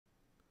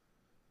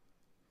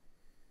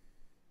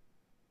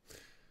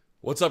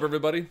What's up,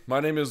 everybody? My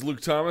name is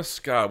Luke Thomas.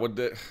 God, what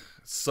day?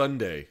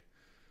 Sunday,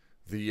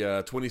 the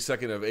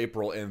 22nd of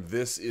April, and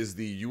this is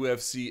the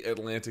UFC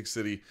Atlantic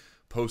City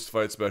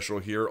post-fight special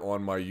here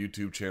on my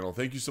YouTube channel.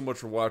 Thank you so much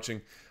for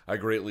watching. I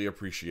greatly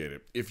appreciate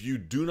it. If you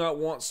do not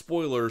want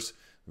spoilers,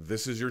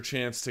 this is your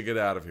chance to get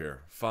out of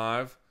here.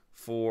 5,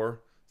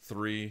 4,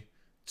 3,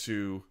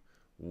 2,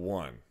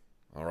 1.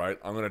 All right,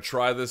 I'm going to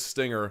try this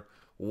stinger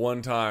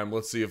one time.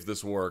 Let's see if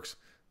this works.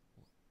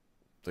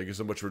 Thank you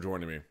so much for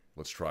joining me.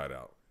 Let's try it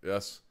out.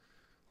 Yes?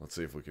 Let's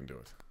see if we can do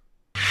it.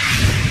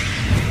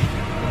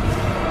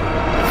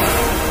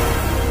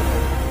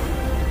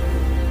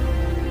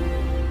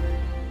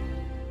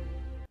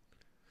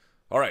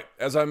 All right,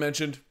 as I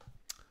mentioned,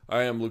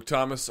 I am Luke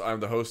Thomas. I'm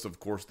the host, of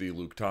course, the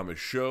Luke Thomas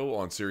Show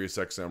on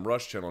SiriusXM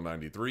Rush, Channel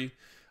 93.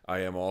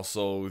 I am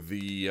also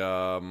the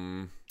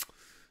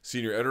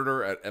senior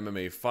editor at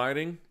MMA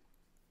Fighting.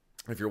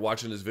 If you're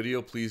watching this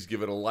video, please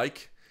give it a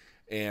like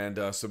and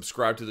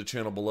subscribe to the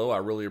channel below. I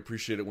really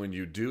appreciate it when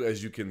you do.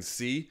 As you can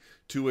see,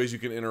 two ways you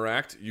can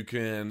interact. You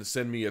can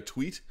send me a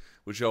tweet,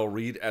 which I'll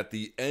read at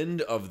the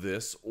end of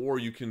this, or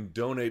you can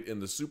donate in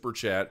the super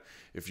chat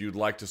if you'd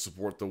like to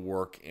support the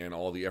work and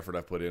all the effort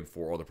I put in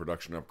for all the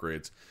production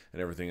upgrades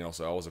and everything else.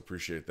 I always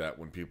appreciate that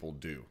when people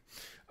do.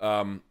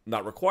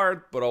 Not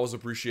required, but always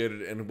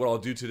appreciated. And what I'll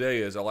do today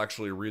is I'll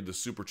actually read the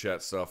super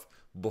chat stuff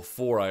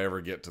before I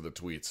ever get to the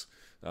tweets,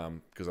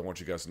 because I want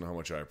you guys to know how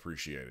much I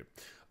appreciate it.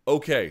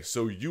 Okay,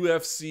 so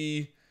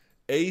UFC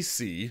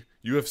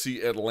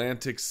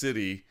Atlantic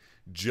City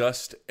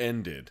just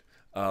ended.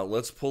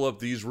 Let's pull up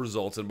these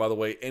results. And by the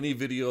way, any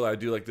video I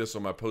do like this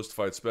on my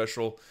post-fight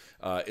special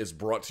is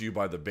brought to you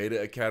by the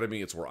Beta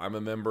Academy. It's where I'm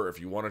a member.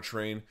 If you want to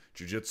train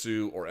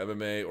jiu-jitsu or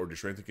MMA or do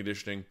strength and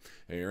conditioning,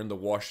 and you're in the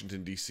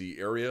Washington, D.C.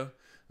 area,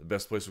 the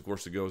best place, of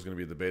course, to go is going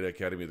to be the Beta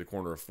Academy at the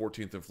corner of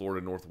 14th and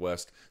Florida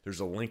Northwest.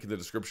 There's a link in the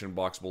description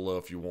box below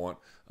if you want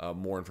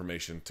more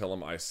information. Tell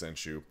them I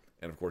sent you.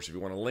 And, of course, if you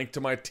want a link to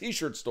my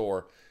t-shirt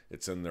store,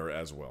 it's in there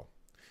as well.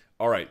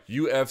 All right,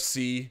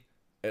 UFC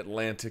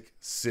Atlantic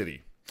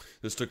City.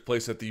 This took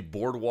place at the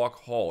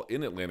Boardwalk Hall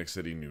in Atlantic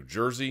City, New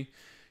Jersey.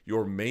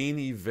 Your main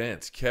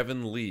event,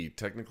 Kevin Lee,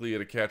 technically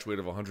at a catch weight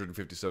of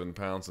 157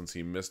 pounds since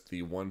he missed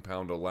the 1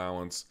 pound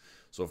allowance.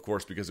 So, of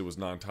course, because it was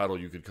non-title,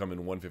 you could come in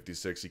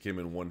 156. He came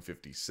in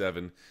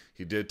 157.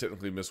 He did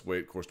technically miss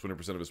weight. Of course,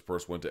 20% of his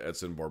purse went to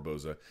Edson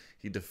Barboza.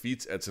 He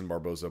defeats Edson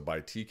Barboza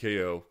by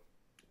TKO,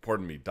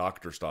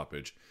 doctor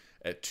stoppage,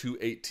 at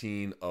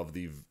 2:18 of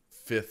the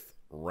 5th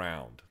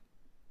round.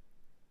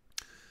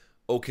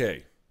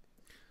 Okay,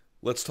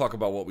 let's talk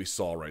about what we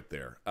saw right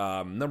there.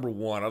 Number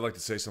one, I'd like to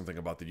say something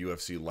about the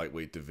UFC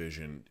lightweight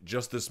division.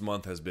 Just this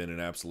month has been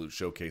an absolute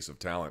showcase of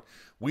talent.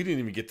 We didn't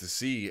even get to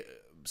see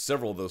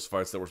several of those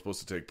fights that were supposed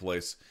to take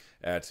place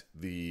at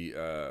the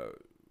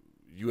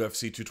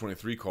UFC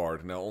 223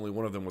 card. Now, only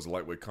one of them was a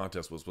lightweight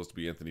contest, was supposed to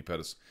be Anthony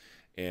Pettis.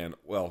 And,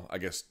 well, I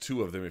guess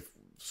two of them,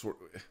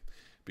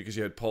 because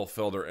you had Paul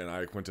Felder and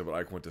Iaquinta, but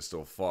Iaquinta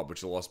still fought,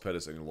 but you lost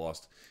Pettis and you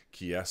lost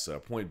Chiesa.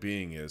 Point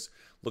being is,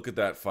 look at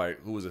that fight.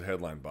 Who was it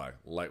headlined by?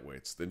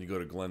 Lightweights. Then you go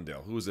to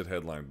Glendale. Who was it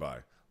headlined by?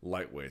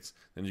 Lightweights.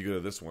 Then you go to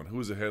this one. Who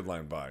was it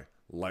headlined by?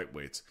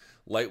 Lightweights.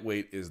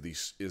 Lightweight is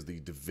the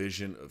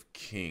division of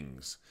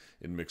kings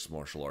in mixed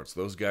martial arts.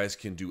 Those guys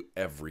can do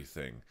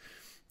everything.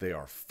 They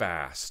are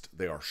fast.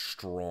 They are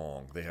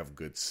strong. They have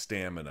good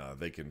stamina.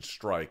 They can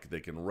strike.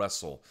 They can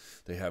wrestle.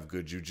 They have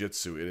good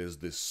jiu-jitsu. It is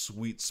this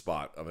sweet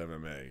spot of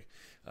MMA.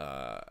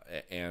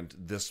 And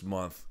this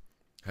month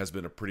has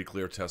been a pretty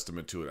clear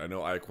testament to it. I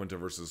know Iaquinta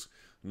versus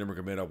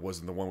Nurmagomedov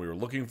wasn't the one we were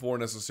looking for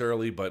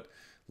necessarily, but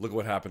look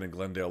what happened in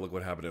Glendale. Look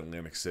what happened in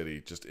Atlantic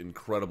City. Just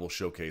incredible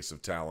showcase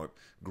of talent,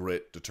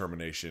 grit,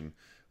 determination,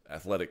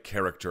 athletic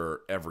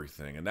character,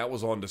 everything. And that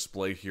was on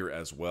display here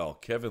as well.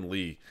 Kevin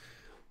Lee,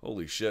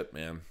 holy shit,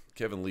 man.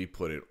 Kevin Lee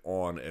put it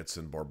on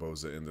Edson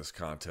Barboza in this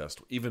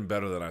contest, even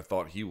better than I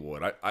thought he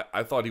would.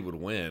 I thought he would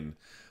win,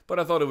 but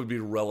I thought it would be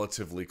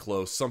relatively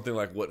close, something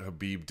like what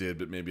Khabib did,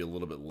 but maybe a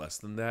little bit less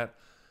than that.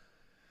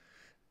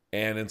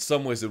 And in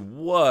some ways it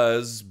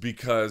was,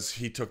 because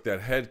he took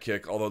that head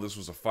kick, although this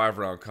was a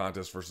 5-round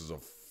contest versus a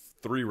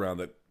 3-round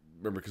that,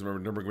 remember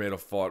Nurmagomedov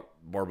fought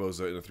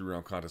Barboza in a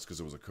 3-round contest because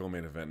it was a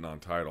co-main event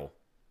non-title.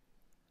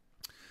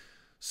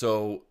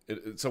 So,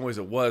 in some ways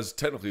it was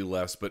technically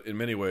less, but in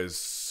many ways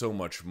so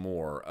much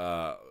more.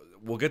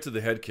 We'll get to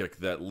the head kick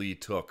that Lee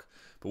took,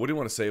 but what do you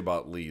want to say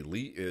about Lee?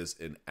 Lee is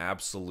an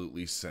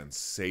absolutely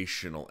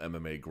sensational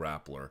MMA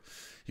grappler.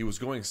 He was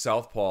going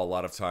southpaw a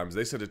lot of times.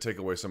 They said to take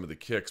away some of the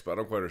kicks, but I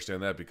don't quite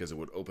understand that because it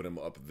would open him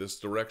up this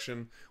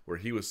direction, where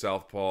he was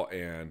southpaw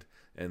and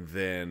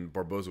then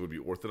Barboza would be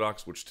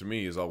orthodox, which to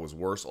me is always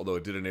worse, although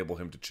it did enable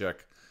him to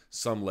check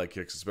some leg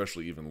kicks,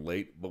 especially even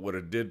late. But what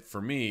it did for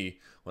me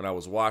when I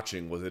was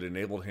watching was it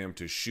enabled him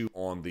to shoot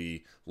on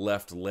the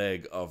left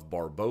leg of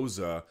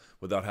Barboza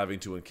without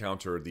having to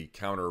encounter the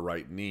counter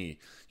right knee.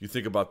 You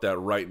think about that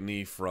right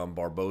knee from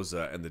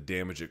Barboza and the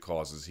damage it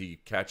causes.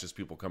 He catches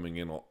people coming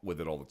in with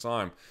it all the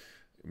time.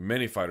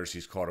 Many fighters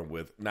he's caught him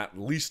with, not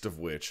least of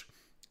which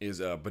is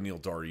Beneil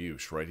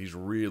Dariush, right? He's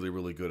really,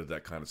 really good at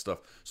that kind of stuff.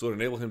 So it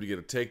enabled him to get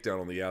a takedown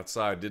on the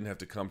outside, didn't have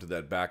to come to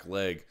that back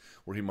leg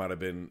where he might have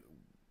been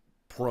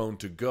prone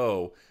to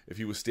go if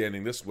he was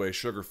standing this way,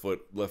 sugar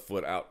foot, left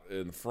foot out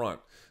in the front.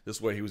 This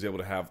way he was able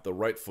to have the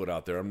right foot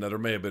out there. I mean, there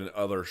may have been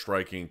other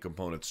striking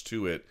components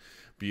to it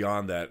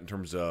beyond that in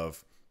terms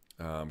of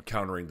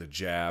countering the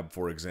jab,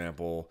 for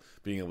example,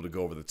 being able to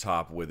go over the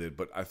top with it.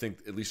 But I think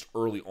at least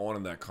early on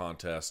in that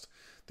contest,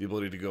 the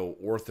ability to go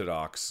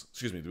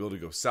the ability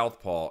to go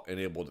southpaw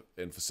enabled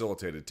and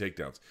facilitated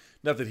takedowns.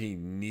 Not that he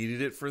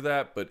needed it for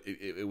that, but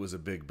it was a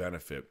big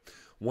benefit.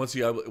 Once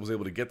he was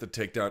able to get the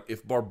takedown,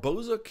 if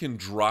Barboza can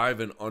drive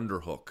an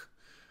underhook,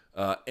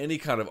 any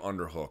kind of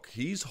underhook,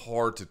 he's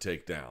hard to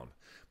take down.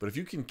 But if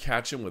you can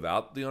catch him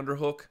without the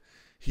underhook,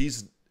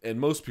 and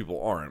most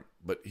people aren't,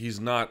 but he's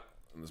not,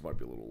 and this might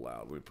be a little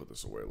loud, let me put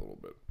this away a little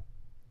bit.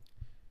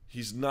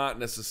 He's not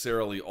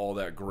necessarily all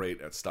that great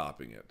at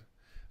stopping it.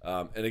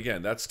 And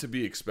again, that's to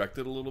be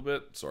expected a little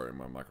bit. Sorry,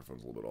 my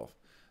microphone's a little bit off.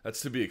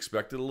 That's to be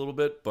expected a little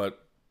bit,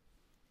 but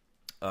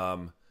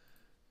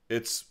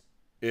it's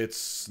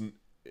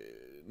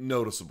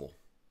noticeable.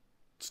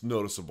 It's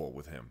noticeable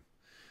with him.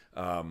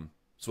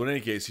 So in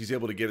any case, he's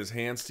able to get his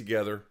hands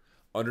together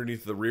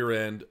underneath the rear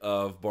end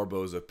of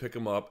Barboza, pick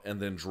him up, and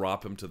then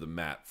drop him to the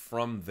mat.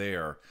 From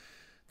there,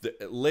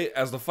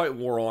 as the fight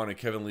wore on and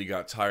Kevin Lee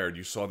got tired,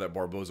 you saw that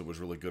Barboza was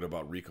really good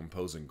about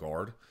recomposing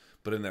guard.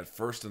 But in that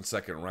first and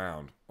second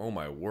round, oh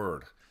my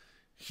word,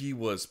 he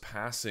was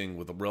passing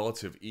with a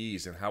relative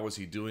ease. And how was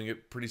he doing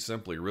it? Pretty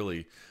simply,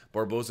 really.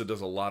 Barboza does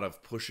a lot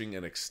of pushing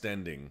and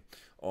extending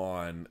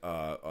on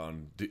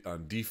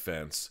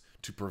defense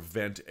to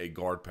prevent a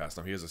guard pass.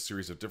 Now, he has a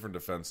series of different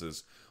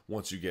defenses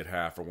once you get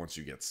half or once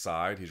you get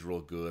side. He's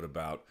real good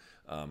about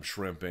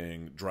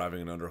shrimping,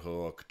 driving an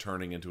underhook,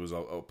 turning into his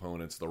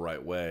opponents the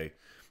right way.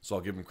 So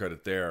I'll give him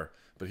credit there.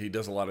 But he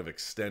does a lot of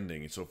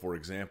extending. So, for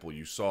example,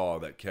 you saw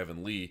that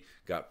Kevin Lee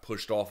got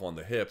pushed off on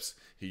the hips.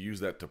 He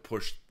used that to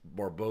push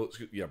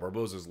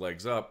Barboza's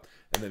legs up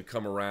and then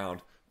come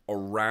around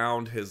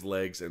his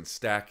legs and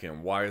stack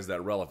him. Why is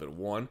that relevant?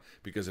 One,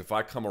 because if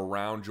I come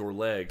around your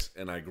legs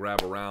and I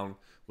grab around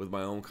with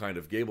my own kind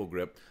of gable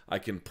grip, I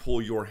can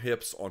pull your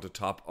hips on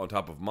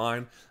top of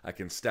mine. I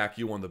can stack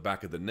you on the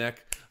back of the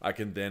neck. I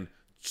can then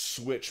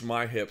switch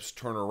my hips,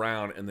 turn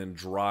around, and then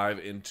drive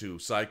into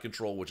side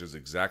control, which is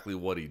exactly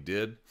what he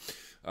did.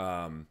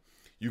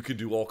 You could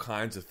do all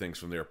kinds of things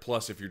from there.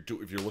 Plus, if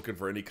you're looking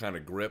for any kind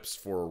of grips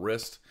for a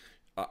wrist,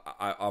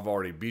 I've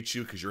already beat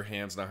you because your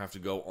hands now have to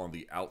go on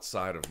the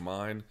outside of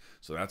mine.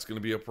 So that's going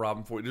to be a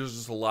problem for you. There's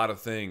just a lot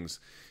of things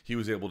he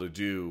was able to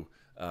do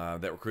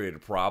that created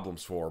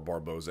problems for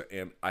Barboza.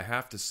 And I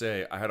have to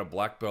say, I had a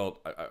black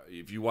belt.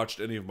 If you watched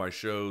any of my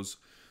shows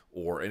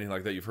or anything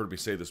like that, you've heard me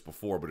say this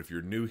before, but if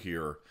you're new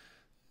here,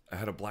 I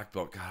had a black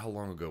belt. God, how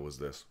long ago was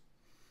this?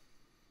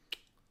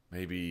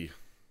 Maybe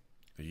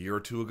a year or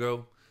two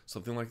ago,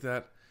 something like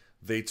that.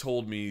 They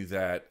told me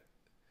that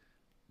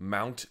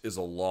mount is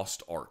a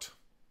lost art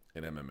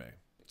in MMA.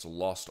 It's a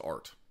lost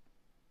art.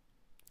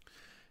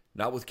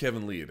 Not with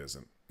Kevin Lee, it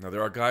isn't. Now,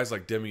 there are guys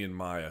like Demian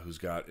Maia who's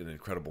got an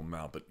incredible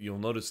mount, but you'll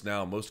notice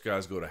now most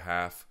guys go to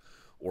half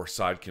or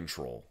side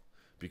control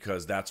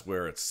because that's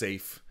where it's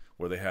safe,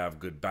 where they have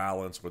good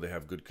balance, where they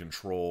have good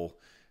control.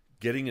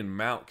 Getting in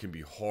mount can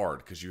be hard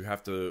because you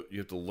have to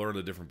learn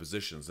the different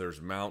positions. There's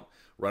mount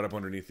right up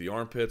underneath the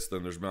armpits,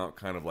 then there's mount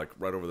kind of like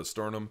right over the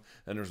sternum,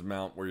 and there's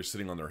mount where you're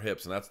sitting on their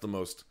hips, and that's the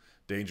most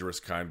dangerous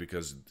kind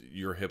because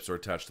your hips are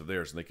attached to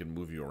theirs and they can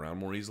move you around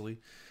more easily.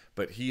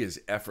 But he is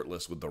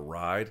effortless with the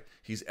ride.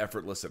 He's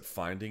effortless at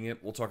finding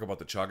it. We'll talk about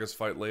the Chagas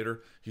fight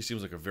later. He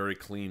seems like a very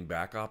clean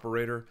back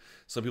operator.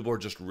 Some people are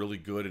just really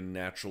good and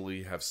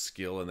naturally have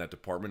skill in that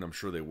department. I'm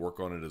sure they work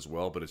on it as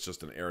well, but it's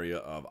just an area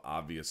of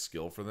obvious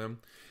skill for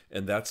them.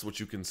 And that's what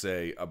you can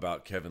say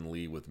about Kevin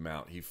Lee with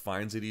mount. He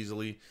finds it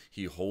easily.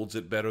 He holds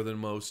it better than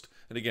most.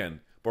 And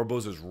again,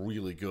 Barboza's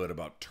really good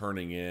about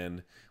turning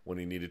in when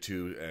he needed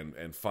to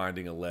and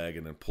finding a leg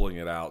and then pulling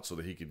it out so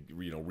that he could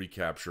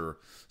recapture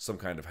some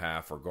kind of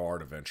half or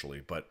guard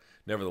eventually. But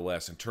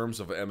nevertheless, in terms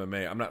of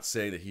MMA, I'm not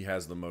saying that he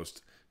has the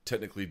most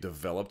technically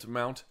developed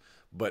mount,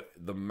 but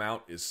the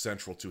mount is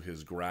central to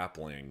his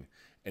grappling,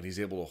 and he's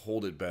able to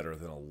hold it better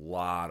than a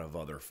lot of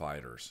other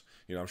fighters.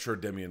 I'm sure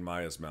Demian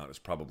Maia's mount is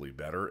probably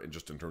better in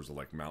terms of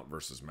like mount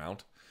versus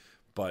mount,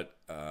 but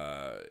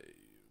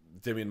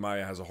Demian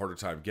Maia has a harder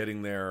time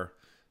getting there.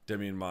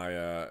 Demian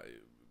Maia,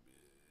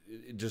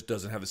 it just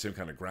doesn't have the same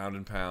kind of ground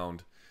and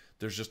pound.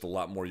 There's just a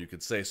lot more you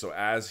could say. So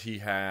as he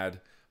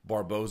had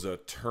Barboza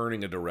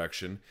turning a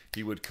direction,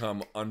 he would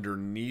come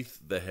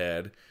underneath the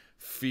head,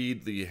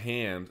 feed the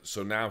hand.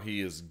 So now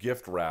he is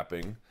gift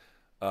wrapping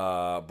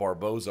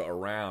Barboza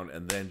around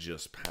and then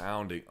just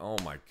pounding. Oh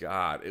my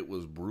God, it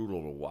was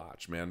brutal to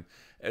watch, man.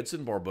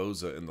 Edson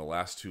Barboza in the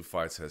last two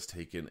fights has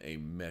taken a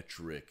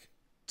metric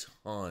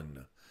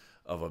ton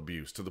of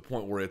abuse to the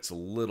point where it's a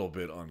little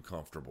bit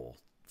uncomfortable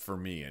for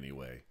me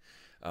anyway.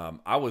 There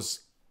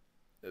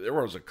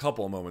was a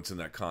couple of moments in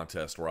that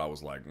contest where I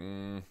was like,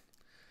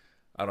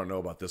 I don't know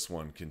about this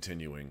one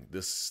continuing.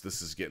 This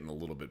is getting a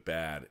little bit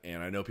bad,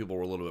 and I know people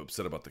were a little bit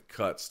upset about the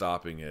cut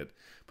stopping it,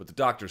 but the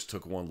doctors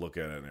took one look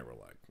at it and they were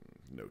like,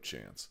 no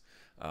chance.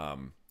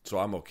 So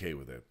I'm okay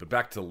with it. But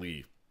back to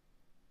Lee.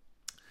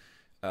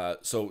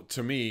 So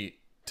to me,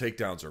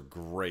 takedowns are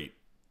great.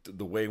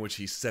 The way in which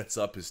he sets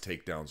up his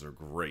takedowns are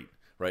great,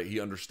 right?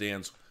 He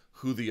understands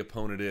who the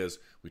opponent is.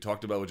 We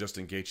talked about with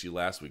Justin Gaethje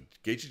last week.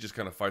 Gaethje just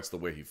kind of fights the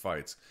way he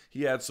fights.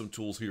 He adds some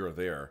tools here or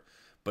there,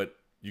 but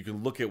you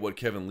can look at what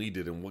Kevin Lee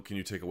did and what can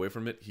you take away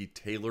from it? He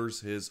tailors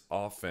his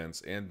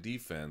offense and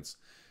defense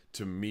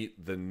to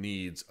meet the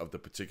needs of the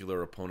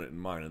particular opponent in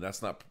mind. And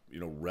that's not,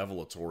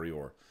 revelatory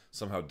or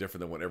somehow different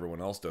than what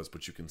everyone else does,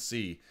 but you can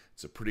see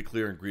it's a pretty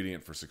clear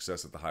ingredient for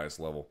success at the highest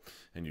level,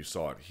 and you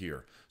saw it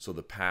here. So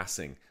the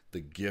passing,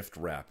 the gift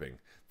wrapping,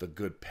 the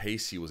good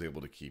pace he was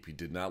able to keep. He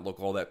did not look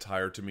all that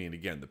tired to me. And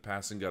again, the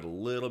passing got a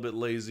little bit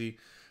lazy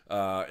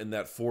in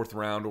that fourth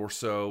round or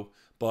so,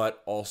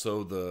 but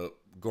also the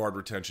guard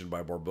retention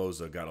by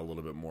Barboza got a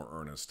little bit more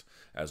earnest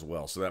as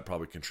well. So that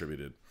probably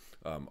contributed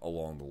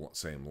along the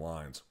same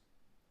lines.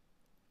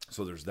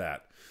 So there's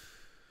that.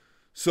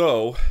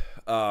 So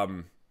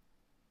I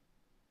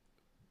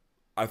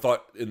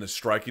thought in the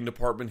striking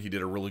department, he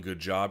did a really good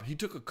job. He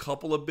took a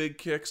couple of big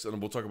kicks,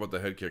 and we'll talk about the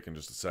head kick in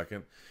just a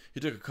second. He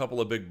took a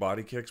couple of big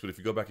body kicks, but if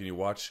you go back and you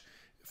watch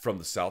from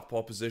the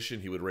southpaw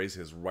position, he would raise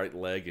his right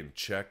leg and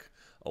check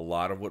a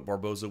lot of what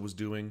Barboza was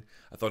doing.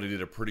 I thought he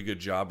did a pretty good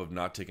job of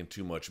not taking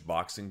too much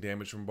boxing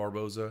damage from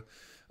Barboza.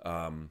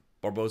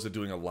 Barboza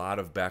doing a lot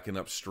of backing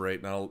up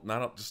straight, not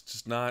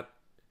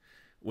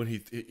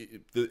when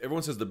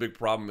everyone says the big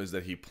problem is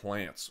that he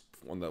plants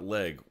on that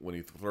leg when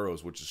he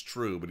throws, which is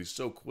true, but he's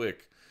so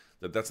quick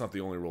that that's not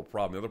the only real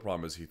problem. The other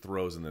problem is he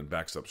throws and then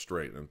backs up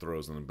straight, and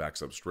throws and then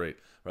backs up straight,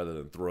 rather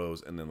than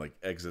throws and then like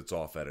exits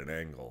off at an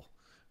angle,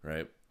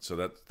 right?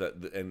 So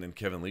and then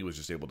Kevin Lee was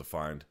just able to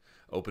find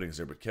openings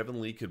there, but Kevin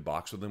Lee could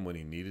box with him when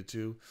he needed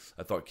to.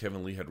 I thought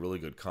Kevin Lee had really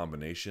good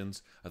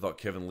combinations. I thought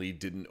Kevin Lee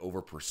didn't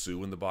over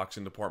pursue in the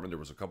boxing department. There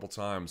was a couple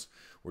times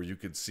where you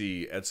could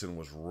see Edson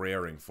was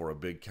raring for a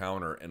big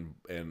counter,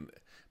 and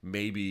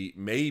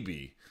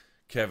maybe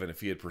Kevin,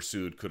 if he had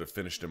pursued, could have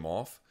finished him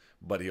off,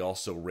 but he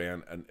also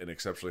ran an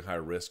exceptionally high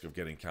risk of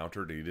getting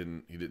countered. He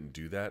didn't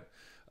do that.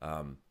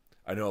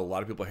 I know a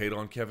lot of people hate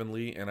on Kevin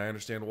Lee, and I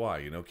understand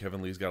why.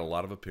 Kevin Lee's got a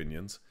lot of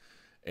opinions,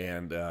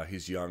 and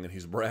he's young and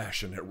he's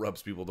brash, and it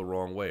rubs people the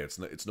wrong way.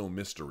 It's no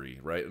mystery,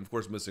 right? And of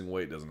course, missing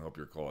weight doesn't help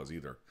your cause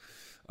either.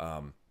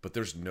 But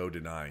there's no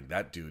denying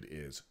that dude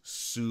is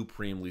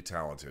supremely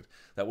talented.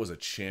 That was a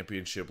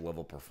championship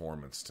level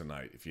performance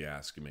tonight, if you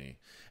ask me.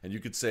 And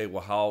you could say,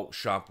 well, how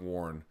shop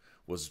worn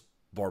was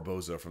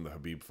Barboza from the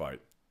Khabib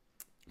fight?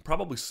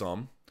 Probably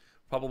some,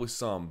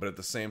 but at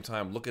the same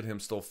time, look at him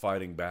still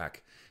fighting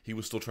back. He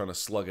was still trying to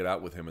slug it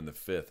out with him in the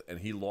fifth, and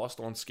he lost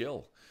on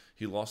skill.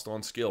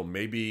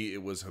 Maybe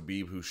it was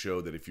Khabib who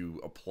showed that if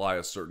you apply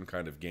a certain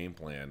kind of game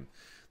plan,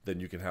 then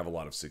you can have a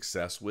lot of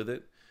success with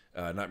it.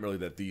 Not merely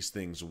that these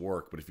things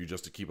work, but if you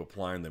just to keep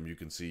applying them, you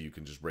can see you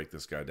can just break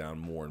this guy down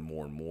more and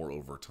more and more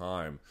over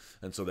time.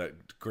 And so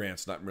that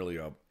grants not merely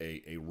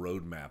a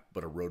roadmap,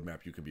 but a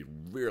roadmap you can be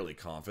really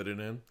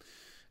confident in.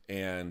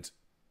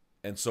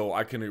 And so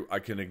I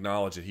can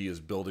acknowledge that he is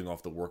building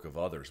off the work of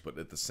others, but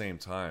at the same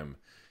time,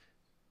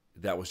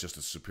 that was just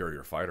a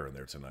superior fighter in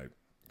there tonight.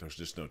 There's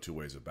just no two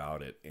ways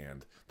about it.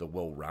 And the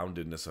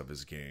well-roundedness of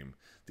his game,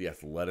 the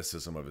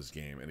athleticism of his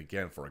game, and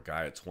again, for a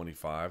guy at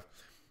 25,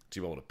 to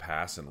be able to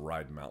pass and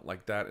ride mount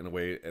like that in a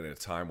way at a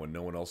time when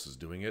no one else is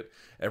doing it,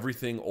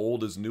 everything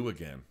old is new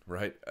again,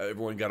 right?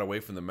 Everyone got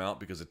away from the mount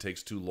because it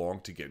takes too long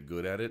to get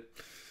good at it.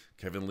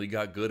 Kevin Lee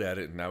got good at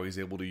it, and now he's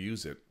able to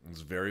use it.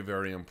 It's very,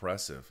 very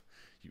impressive.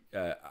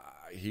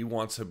 He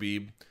wants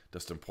Khabib.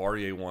 Dustin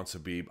Poirier wants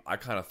Khabib. I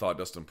kind of thought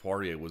Dustin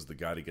Poirier was the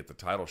guy to get the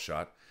title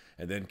shot,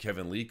 and then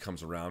Kevin Lee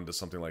comes around to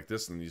something like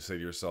this, and you say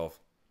to yourself,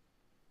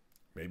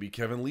 maybe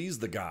Kevin Lee's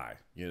the guy.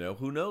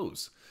 Who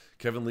knows?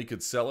 Kevin Lee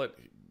could sell it.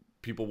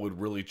 People would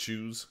really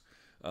choose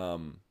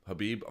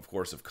Khabib. Of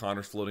course, if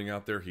Conor's floating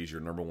out there, he's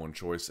your number one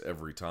choice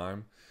every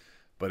time.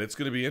 But it's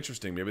going to be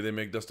interesting. Maybe they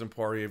make Dustin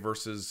Poirier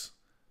versus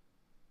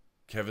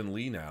Kevin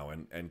Lee now,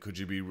 and could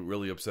you be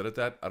really upset at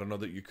that? I don't know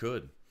that you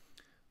could.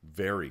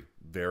 Very,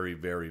 very,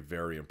 very,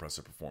 very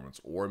impressive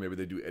performance. Or maybe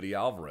they do Eddie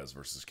Alvarez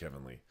versus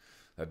Kevin Lee.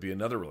 That'd be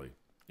another really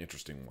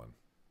interesting one.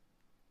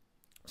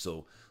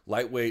 So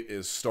lightweight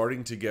is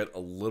starting to get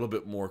a little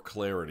bit more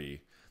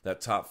clarity.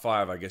 That top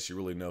five, I guess you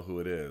really know who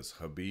it is.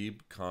 Khabib,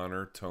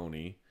 Conor,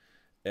 Tony,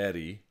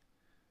 Eddie.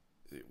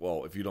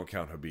 Well, if you don't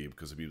count Khabib,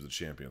 because Khabib's the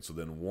champion. So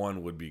then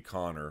one would be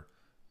Conor,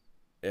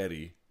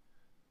 Eddie,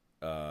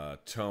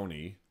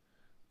 Tony.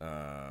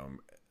 Then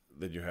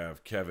you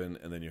have Kevin,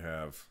 and then you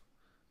have...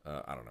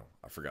 I don't know.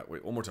 I forgot.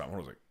 Wait, one more time.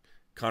 Hold on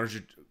a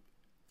second.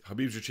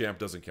 Khabib's your champ,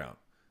 doesn't count.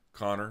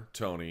 Conor,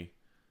 Tony,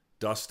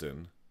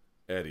 Dustin,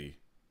 Eddie,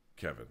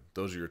 Kevin.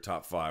 Those are your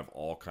top five,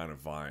 all kind of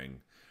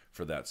vying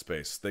for that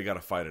space. They got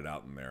to fight it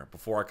out in there.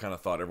 Before, I kind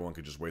of thought everyone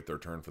could just wait their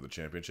turn for the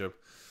championship.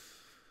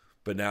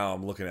 But now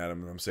I'm looking at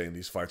him and I'm saying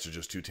these fights are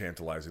just too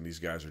tantalizing. These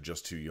guys are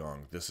just too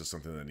young. This is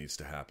something that needs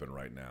to happen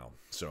right now.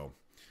 So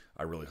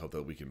I really hope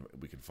that we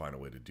can find a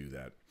way to do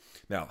that.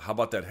 Now, how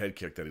about that head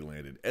kick that he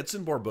landed?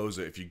 Edson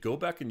Barboza, if you go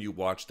back and you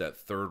watch that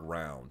third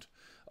round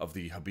of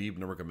the Khabib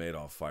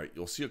Nurmagomedov fight,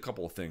 you'll see a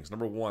couple of things.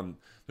 Number one,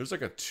 there's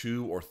like a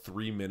 2 or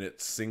 3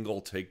 minute single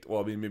take.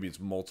 Well, I mean, maybe it's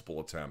multiple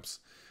attempts,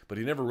 but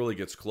he never really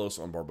gets close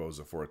on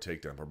Barboza for a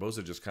takedown.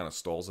 Barboza just kind of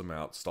stalls him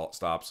out,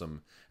 stops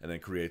him, and then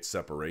creates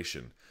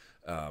separation.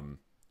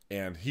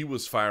 And he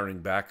was firing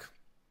back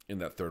in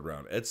that third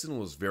round. Edson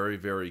was very,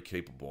 very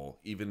capable,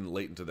 even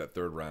late into that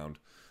third round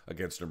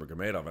against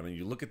Nurmagomedov. And then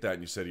you look at that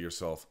and you say to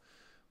yourself,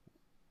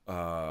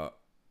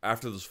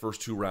 after those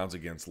first 2 rounds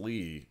against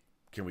Lee,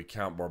 can we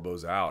count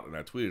Barboza out? And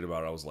I tweeted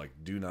about it. I was like,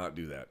 do not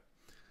do that.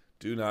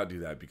 Do not do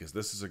that, because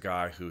this is a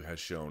guy who has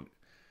shown,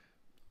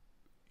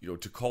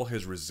 to call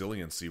his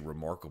resiliency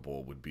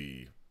remarkable would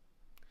be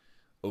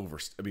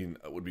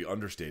would be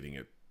understating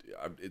it.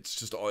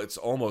 It's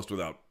almost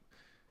without,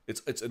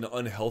 it's an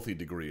unhealthy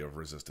degree of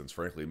resistance,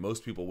 frankly.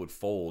 Most people would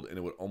fold, and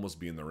it would almost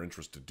be in their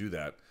interest to do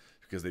that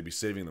because they'd be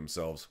saving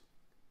themselves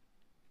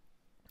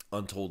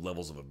untold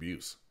levels of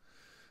abuse.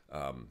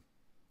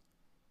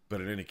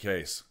 But in any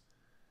case,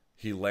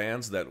 he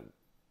lands that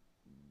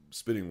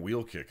spinning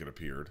wheel kick, it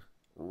appeared,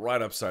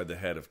 right upside the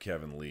head of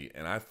Kevin Lee.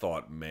 And I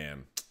thought,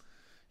 man,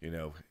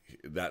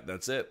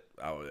 that's it.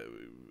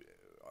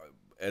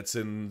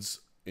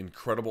 Edson's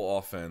incredible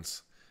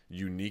offense,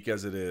 unique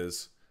as it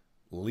is,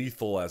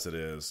 lethal as it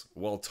is,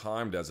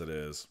 well-timed as it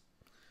is,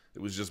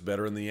 it was just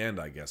better in the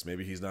end, I guess.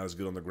 Maybe he's not as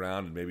good on the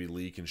ground, and maybe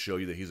Lee can show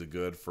you that he's a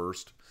good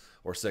first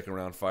or second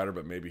round fighter,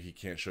 but maybe he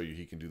can't show you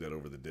he can do that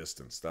over the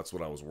distance. That's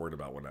what I was worried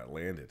about when that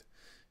landed,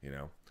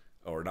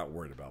 or not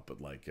worried about, but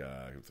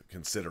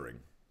considering.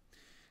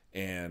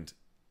 And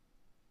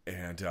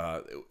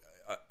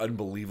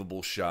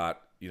unbelievable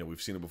shot.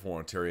 We've seen it before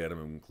on Terry Edom,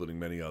 including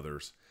many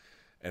others.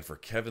 And for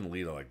Kevin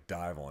Lee to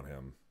dive on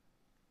him,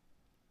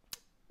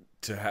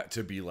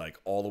 to be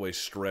all the way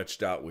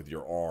stretched out with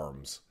your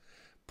arms,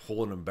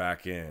 pulling him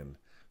back in,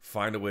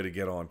 find a way to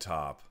get on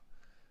top,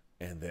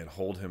 and then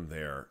hold him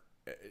there,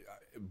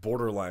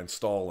 borderline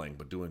stalling,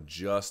 but doing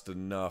just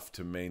enough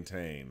to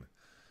maintain,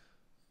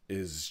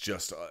 is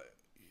just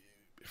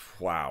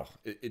wow.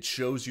 It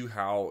shows you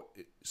how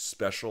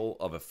special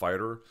of a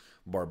fighter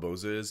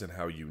Barboza is and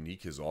how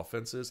unique his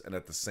offense is, and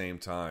at the same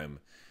time,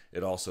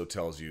 it also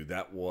tells you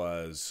that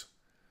was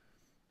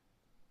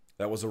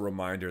a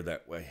reminder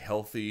that a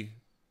healthy,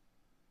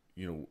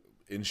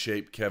 in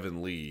shape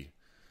Kevin Lee,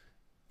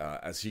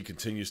 as he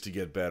continues to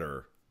get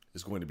better,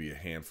 is going to be a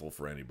handful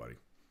for anybody.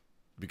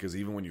 Because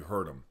even when you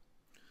hurt him,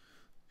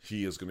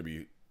 he is going to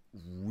be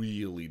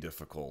really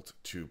difficult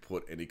to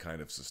put any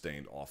kind of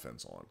sustained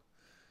offense on.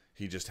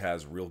 He just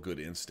has real good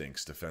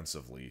instincts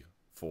defensively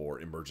for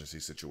emergency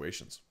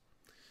situations.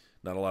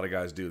 Not a lot of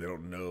guys do. They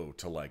don't know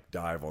to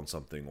dive on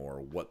something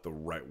or what the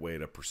right way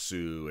to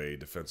pursue a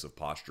defensive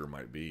posture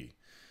might be.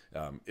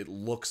 It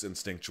looks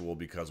instinctual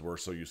because we're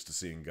so used to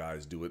seeing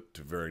guys do it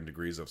to varying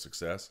degrees of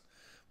success.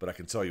 But I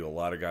can tell you a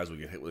lot of guys will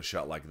get hit with a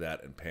shot like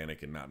that and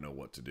panic and not know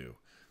what to do.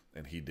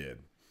 And he did.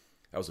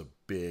 That was a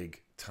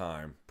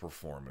big-time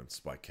performance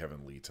by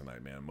Kevin Lee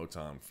tonight, man.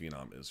 Motown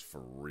Phenom is for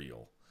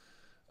real.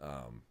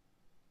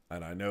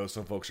 And I know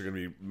some folks are going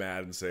to be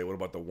mad and say, what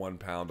about the 1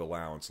 pound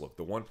allowance? Look,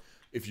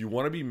 if you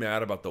want to be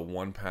mad about the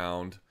 1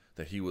 pound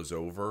that he was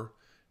over,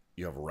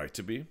 you have a right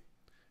to be.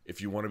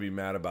 If you want to be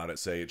mad about it,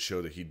 say it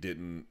showed that he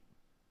didn't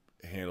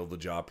handle the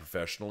job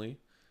professionally,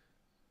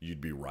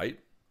 you'd be right.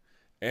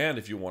 And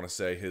if you want to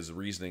say his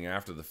reasoning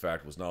after the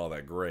fact was not all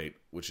that great,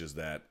 which is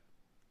that,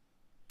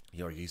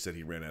 he said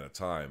he ran out of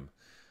time,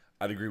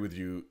 I'd agree with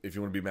you. If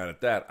you want to be mad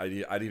at that,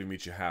 I'd even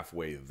meet you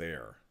halfway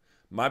there.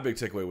 My big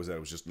takeaway was that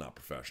it was just not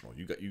professional.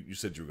 You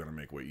said you were going to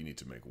make weight. You need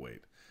to make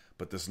weight.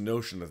 But this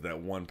notion that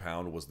 1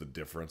 pound was the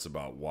difference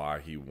about why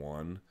he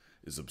won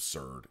is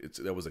absurd.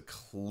 That was a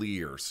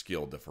clear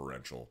skill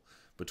differential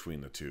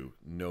between the two,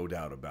 no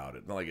doubt about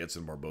it. Not like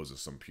Edson Barboza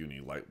is some puny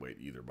lightweight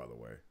either, by the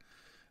way.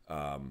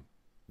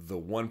 The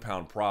 1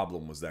 pound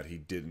problem was that he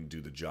didn't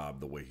do the job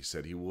the way he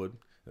said he would.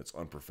 It's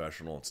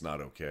unprofessional. It's not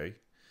okay.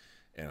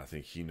 And I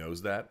think he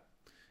knows that.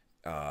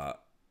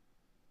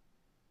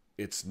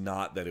 It's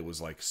not that it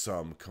was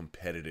some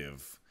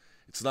competitive.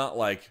 It's not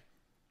like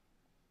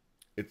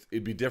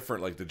it'd be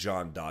different like the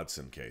John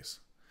Dodson case.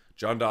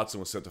 John Dodson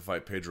was set to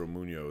fight Pedro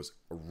Munoz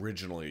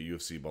originally at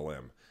UFC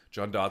Belém.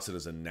 John Dodson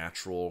is a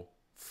natural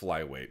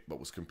flyweight, but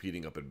was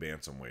competing up at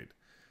bantamweight.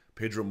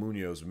 Pedro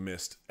Munoz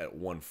missed at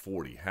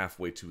 140,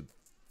 halfway to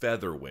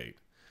featherweight,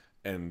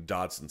 and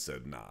Dodson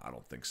said, nah, I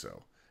don't think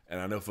so.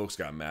 And I know folks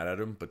got mad at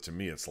him, but to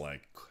me it's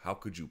how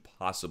could you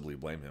possibly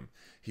blame him?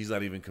 He's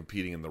not even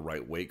competing in the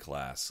right weight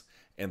class,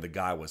 and the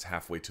guy was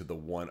halfway to the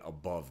one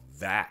above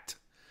that.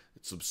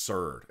 It's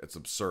absurd. It's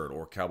absurd.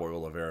 Or Cowboy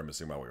Oliveira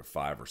missing by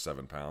 5 or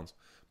 7 pounds.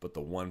 But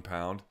the 1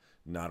 pound,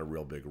 not a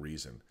real big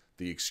reason.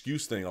 The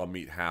excuse thing I'll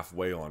meet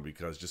halfway on,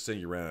 because just saying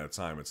you ran out of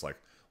time, it's well,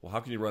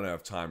 how can you run out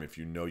of time if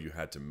you know you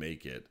had to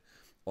make it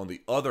On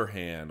the other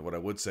hand, what I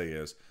would say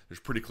is there's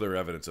pretty clear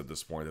evidence at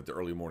this point that the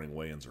early morning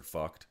weigh-ins are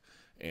fucked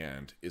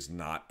and is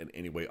not in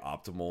any way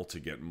optimal to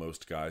get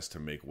most guys to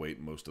make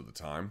weight most of the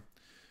time.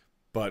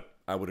 But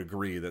I would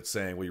agree that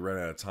saying, well, you ran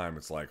out of time,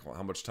 it's like, well,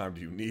 how much time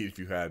do you need if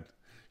you had,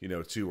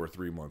 2 or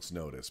 3 months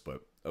notice?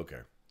 But okay,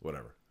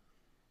 whatever.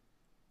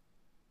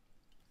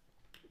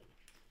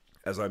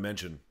 As I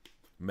mentioned,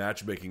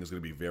 matchmaking is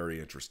going to be very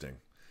interesting.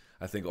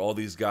 I think all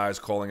these guys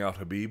calling out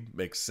Khabib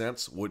makes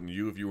sense. Wouldn't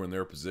you if you were in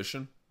their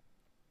position?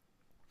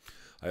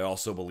 I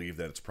also believe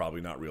that it's probably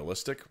not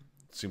realistic.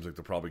 It seems like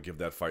they'll probably give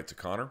that fight to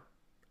Conor,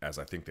 as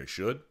I think they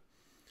should,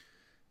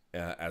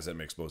 as it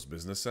makes most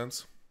business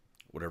sense,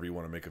 whatever you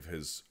want to make of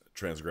his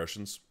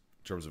transgressions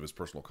in terms of his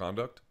personal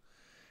conduct.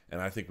 And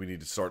I think we need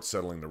to start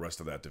settling the rest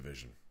of that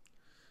division.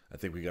 I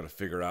think we got to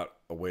figure out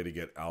a way to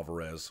get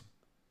Alvarez,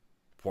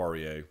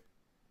 Poirier,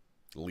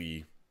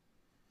 Lee,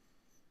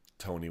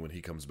 Tony when he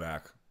comes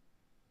back,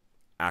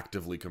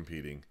 actively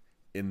competing,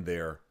 in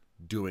there,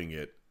 doing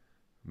it,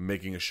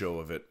 making a show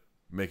of it,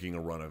 making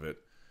a run of it,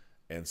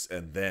 and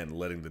then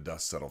letting the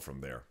dust settle from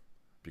there.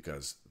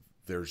 Because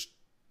there's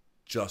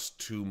just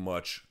too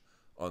much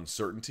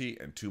uncertainty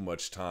and too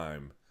much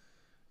time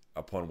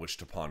upon which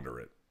to ponder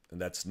it.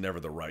 And that's never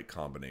the right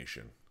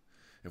combination.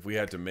 If we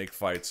had to make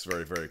fights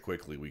very, very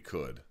quickly, we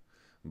could.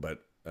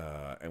 But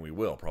and we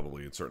will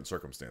probably in certain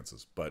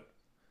circumstances. But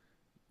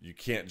you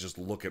can't just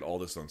look at all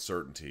this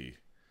uncertainty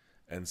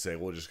and say,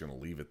 well, we're just going to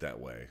leave it that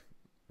way.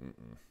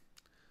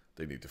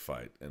 They need to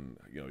fight. And,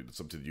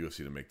 it's up to the UFC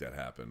to make that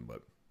happen.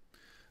 But,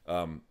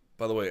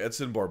 by the way,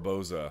 Edson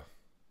Barboza,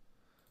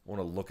 I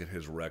want to look at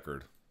his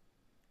record.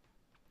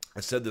 I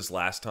said this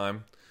last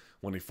time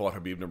when he fought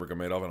Khabib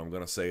Nurmagomedov, and I'm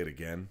going to say it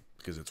again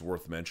because it's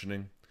worth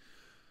mentioning.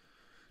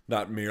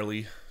 Not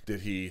merely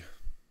did he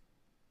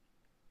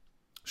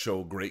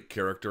show great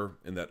character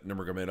in that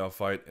Nurmagomedov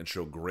fight and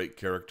show great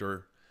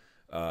character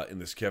in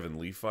this Kevin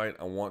Lee fight,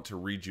 I want to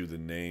read you the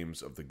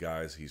names of the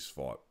guys he's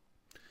fought.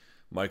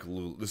 Mike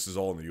Lulo, this is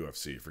all in the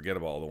UFC. Forget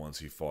about all the ones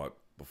he fought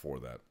before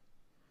that.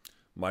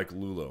 Mike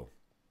Lulo,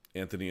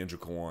 Anthony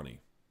Njokuani,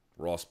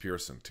 Ross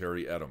Pearson,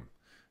 Terry Edom,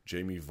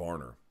 Jamie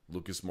Varner,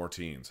 Lucas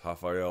Martins,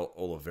 Rafaelo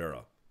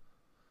Oliveira,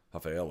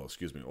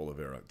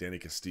 Danny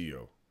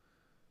Castillo,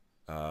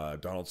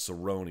 Donald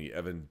Cerrone,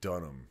 Evan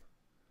Dunham,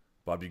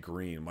 Bobby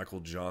Green,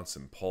 Michael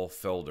Johnson, Paul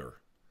Felder,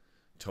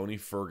 Tony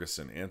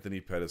Ferguson, Anthony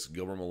Pettis,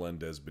 Gilbert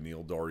Melendez,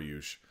 Beneil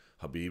Dariush,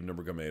 Khabib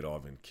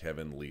Nurmagomedov, and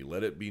Kevin Lee.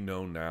 Let it be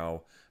known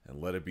now,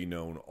 and let it be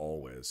known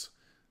always,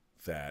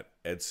 that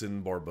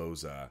Edson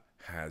Barboza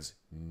has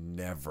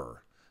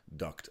never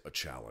ducked a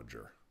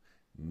challenger.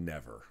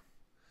 Never.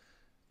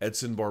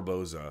 Edson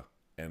Barboza,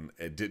 and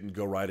it didn't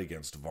go right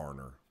against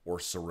Varner, or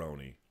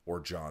Cerrone, or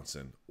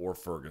Johnson, or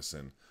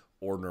Ferguson,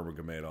 or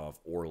Nurmagomedov,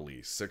 or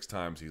Lee. 6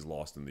 times he's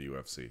lost in the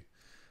UFC.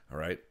 All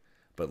right?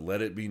 But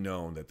let it be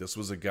known that this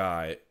was a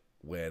guy,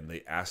 when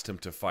they asked him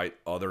to fight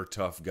other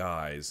tough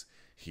guys,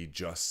 he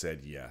just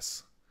said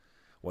yes.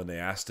 When they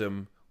asked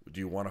him, do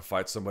you want to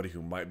fight somebody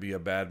who might be a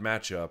bad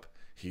matchup,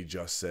 he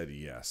just said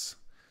yes.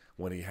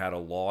 When he had a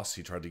loss,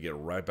 he tried to get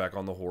right back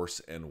on the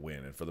horse and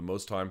win. And for the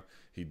most time,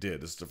 he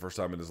did. This is the first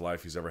time in his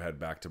life he's ever had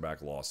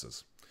back-to-back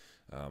losses,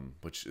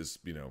 which is,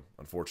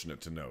 unfortunate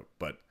to note.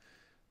 But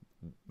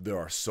there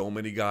are so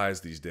many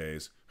guys these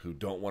days who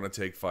don't want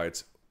to take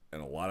fights,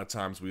 and a lot of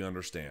times we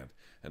understand.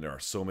 And there are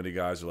so many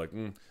guys who are like,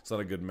 it's not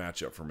a good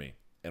matchup for me.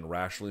 And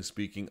rationally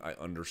speaking, I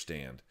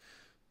understand.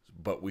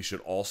 But we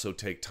should also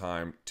take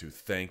time to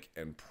thank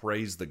and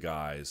praise the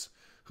guys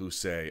who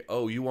say,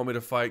 oh, you want me to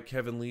fight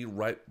Kevin Lee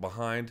right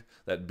behind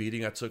that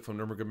beating I took from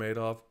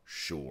Nurmagomedov?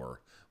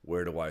 Sure.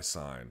 Where do I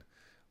sign?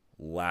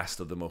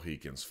 Last of the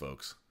Mohicans,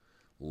 folks.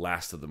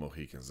 Last of the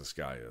Mohicans, this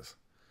guy is.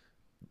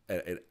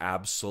 An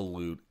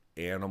absolute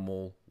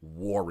animal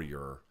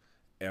warrior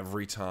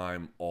every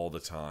time, all the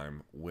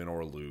time, win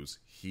or lose.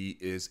 He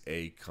is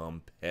a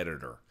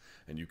competitor.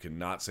 And you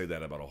cannot say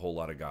that about a whole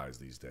lot of guys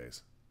these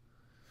days.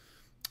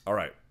 All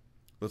right,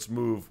 let's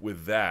move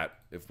with that,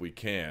 if we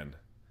can,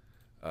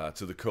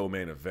 to the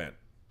co-main event.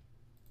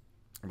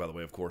 And by the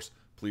way, of course,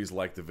 please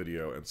like the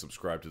video and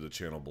subscribe to the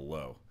channel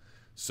below.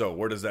 So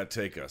where does that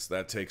take us?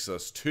 That takes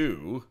us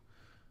to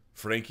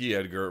Frankie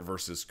Edgar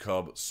versus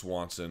Cub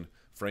Swanson.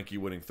 Frankie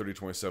winning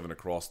 30-27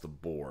 across the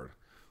board.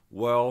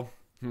 Well,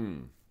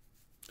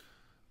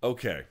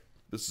 okay,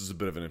 this is a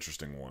bit of an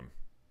interesting one.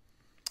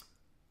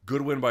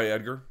 Good win by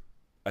Edgar.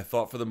 I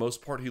thought for the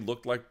most part he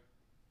looked like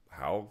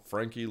how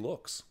Frankie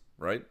looks,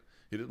 right?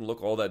 He didn't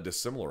look all that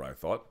dissimilar, I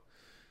thought.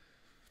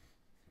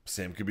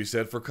 Same could be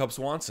said for Cub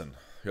Swanson.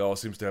 He always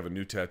seems to have a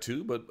new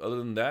tattoo, but other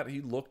than that,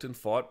 he looked and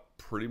fought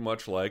pretty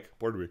much like,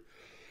 pardon me,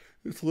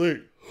 it's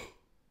late,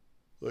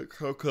 like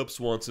how Cub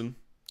Swanson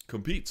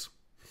competes.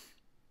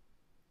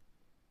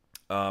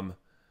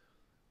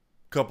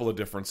 Couple of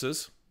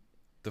differences.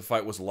 The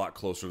fight was a lot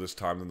closer this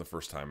time than the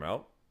first time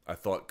out. I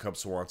thought Cub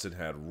Swanson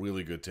had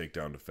really good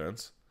takedown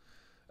defense.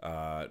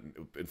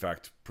 In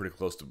fact, pretty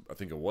close to, I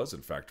think it was,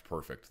 in fact,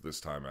 perfect this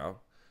time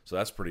out. So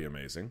that's pretty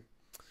amazing.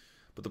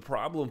 But the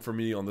problem for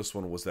me on this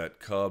one was that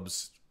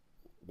Cubs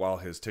while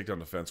his takedown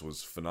defense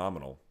was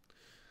phenomenal,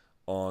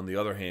 on the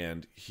other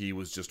hand, he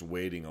was just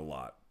waiting a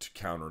lot to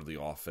counter the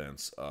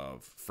offense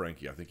of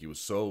Frankie. I think he was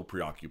so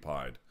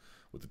preoccupied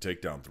with the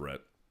takedown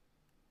threat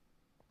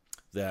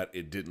that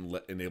it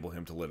didn't enable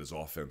him to let his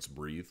offense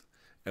breathe.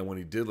 And when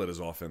he did let his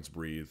offense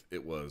breathe,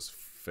 it was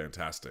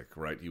fantastic,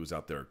 right? He was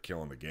out there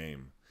killing the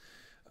game.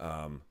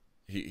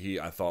 He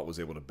I thought, was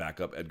able to back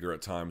up Edgar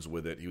at times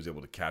with it. He was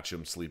able to catch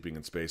him sleeping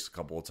in space a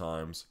couple of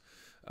times.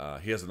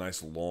 He has a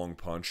nice long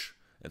punch,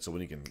 and so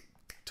when he can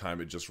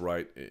time it just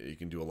right, he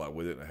can do a lot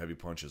with it, and a heavy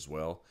punch as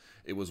well.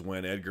 It was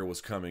when Edgar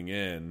was coming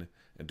in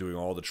and doing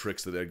all the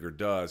tricks that Edgar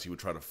does, he would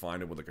try to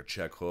find him with like a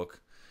check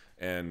hook.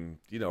 And,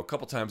 a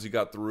couple times he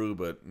got through,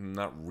 but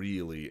not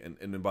really. And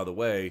then, by the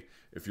way,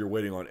 if you're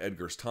waiting on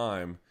Edgar's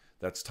time,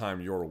 that's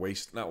time you're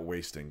not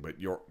wasting, but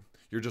you're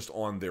just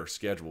on their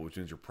schedule, which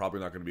means you're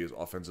probably not going to be as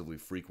offensively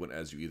frequent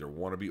as you either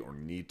want to be or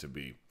need to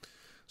be.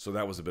 So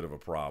that was a bit of a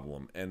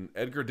problem. And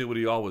Edgar did what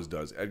he always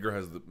does. Edgar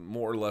has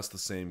more or less the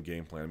same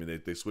game plan. I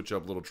mean, they switch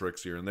up little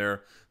tricks here and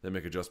there. They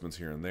make adjustments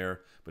here and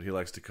there. But he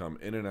likes to come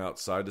in and out,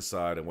 side to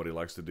side. And what he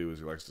likes to do is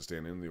he likes to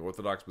stand in the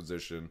orthodox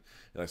position.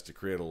 He likes to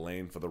create a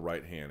lane for the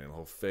right hand. And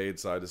he'll fade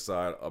side to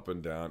side, up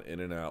and down, in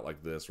and out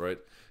like this, right?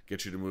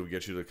 Get you to move,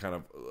 get you to kind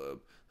of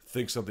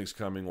think something's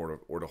coming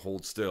or to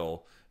hold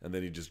still. And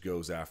then he just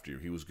goes after you.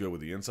 He was good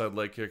with the inside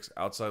leg kicks,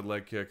 outside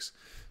leg kicks.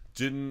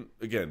 He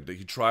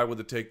tried with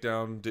the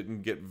takedown,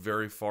 didn't get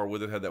very far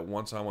with it. Had that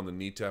one time on the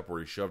knee tap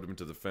where he shoved him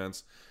into the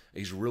fence.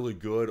 He's really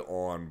good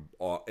on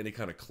any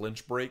kind of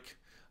clinch break,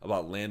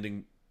 about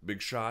landing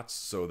big shots.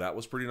 So that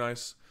was pretty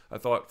nice, I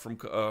thought,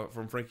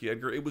 from Frankie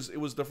Edgar. It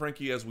was the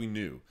Frankie as we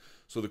knew.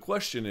 So the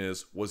question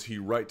is, was he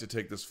right to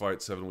take this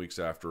fight 7 weeks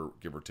after,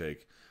 give or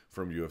take,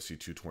 from UFC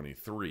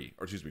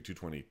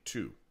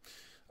 222?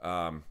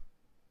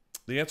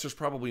 The answer is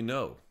probably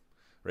no.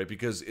 Right,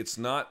 because it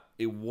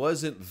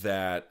wasn't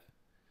that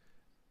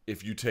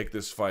if you take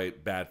this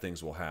fight, bad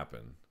things will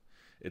happen.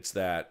 It's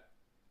that,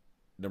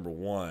 number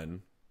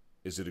one,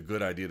 is it a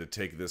good idea to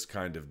take this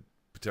kind of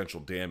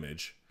potential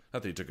damage?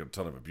 Not that he took a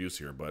ton of abuse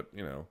here, but,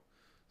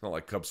 it's not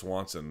like Cub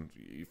Swanson.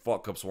 He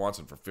fought Cub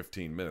Swanson for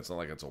 15 minutes. It's not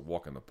like it's a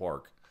walk in the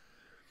park.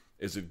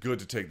 Is it good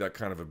to take that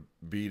kind of a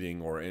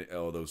beating or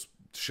those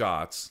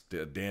shots,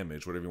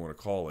 damage, whatever you want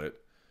to call it,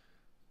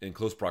 in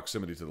close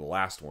proximity to the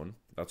last one?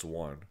 That's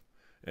one.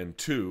 And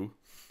two,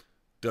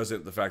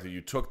 doesn't the fact that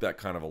you took that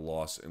kind of a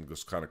loss in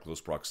this kind of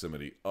close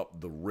proximity up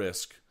the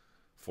risk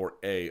for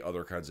A,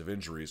 other kinds of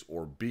injuries,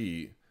 or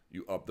B,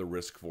 you up the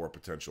risk for a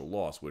potential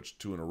loss, which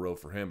 2 in a row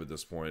for him at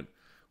this point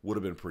would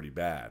have been pretty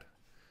bad.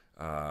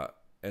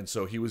 And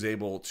so he was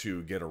able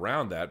to get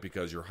around that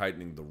because you're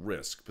heightening the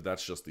risk, but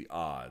that's just the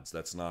odds.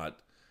 That's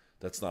not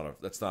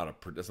a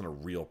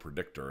real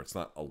predictor. It's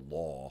not a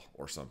law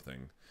or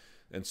something.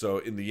 And so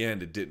in the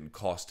end, it didn't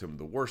cost him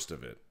the worst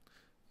of it.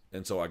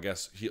 And so I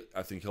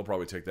think he'll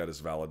probably take that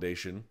as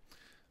validation,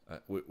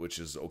 which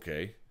is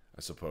okay,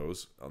 I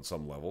suppose, on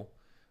some level.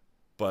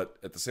 But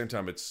at the same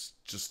time, it's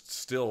just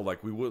still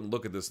like we wouldn't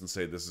look at this and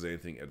say this is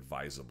anything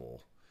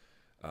advisable.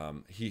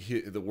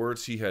 The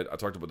words he had, I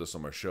talked about this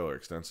on my show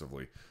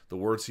extensively, the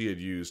words he had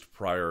used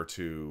prior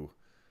to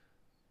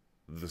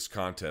this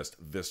contest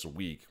this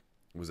week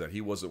was that he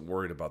wasn't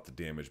worried about the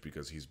damage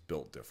because he's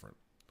built different.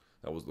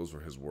 Those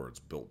were his words,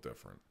 built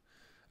different.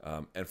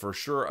 And for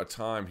sure, a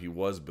time he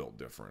was built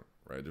different,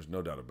 right? There's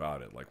no doubt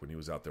about it. Like when he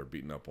was out there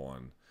beating up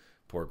on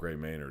poor Gray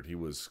Maynard, it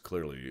was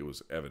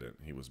evident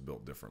he was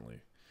built differently.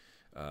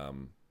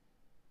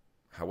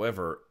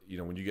 However,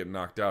 when you get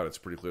knocked out, it's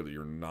pretty clear that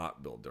you're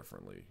not built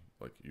differently.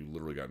 Like you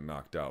literally got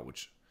knocked out,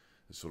 which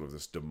is sort of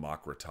this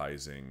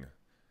democratizing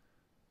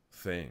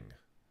thing,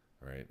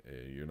 right?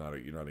 You're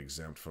not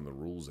exempt from the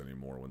rules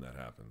anymore when that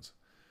happens.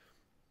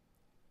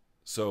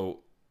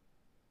 So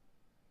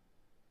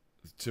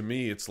to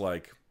me, it's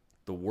like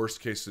the worst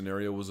case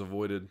scenario was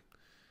avoided.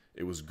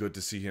 It was good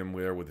to see him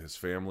there with his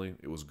family.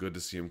 It was good to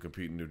see him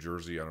compete in New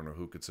Jersey. I don't know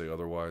who could say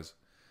otherwise.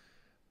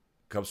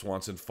 Cub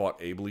Swanson fought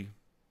ably,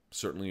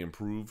 certainly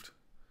improved.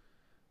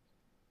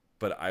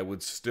 But I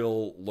would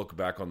still look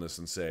back on this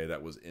and say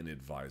that was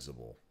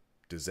inadvisable.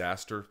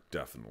 Disaster?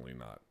 Definitely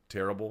not.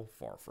 Terrible?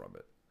 Far from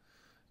it.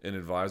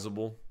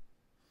 Inadvisable?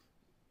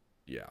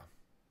 Yeah.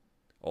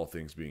 All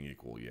things being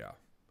equal, yeah.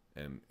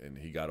 And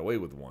he got away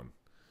with one.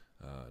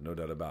 No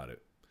doubt about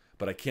it.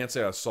 But I can't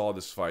say I saw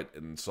this fight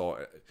and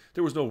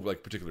there was no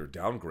particular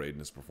downgrade in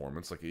his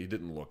performance. Like he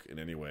didn't look in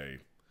any way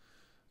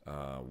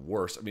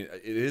worse. I mean,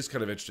 it is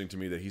kind of interesting to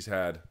me that he's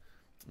had.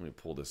 Let me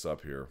pull this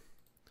up here.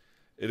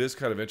 It is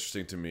kind of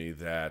interesting to me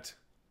that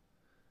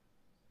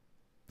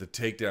the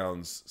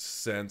takedowns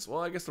since. Well,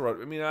 I guess I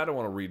don't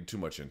want to read too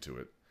much into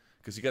it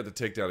because he got the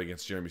takedown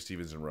against Jeremy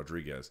Stephens and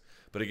Rodriguez,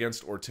 but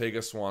against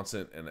Ortega,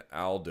 Swanson, and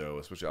Aldo,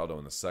 especially Aldo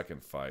in the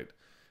second fight.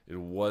 It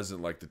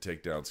wasn't like the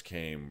takedowns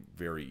came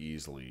very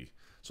easily.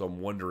 So I'm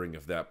wondering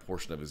if that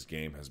portion of his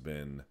game has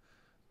been,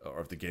 or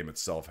if the game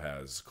itself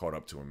has caught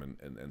up to him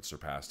and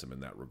surpassed him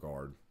in that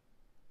regard.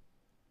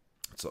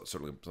 It's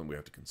certainly something we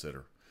have to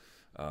consider.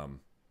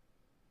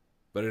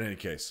 But in any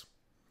case,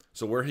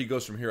 So where he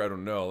goes from here, I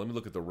don't know. Let me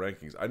look at the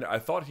rankings. I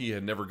thought he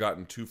had never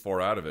gotten too far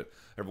out of it.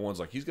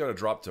 Everyone's like, he's got to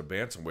drop to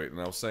bantamweight. And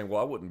I was saying,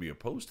 well, I wouldn't be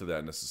opposed to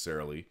that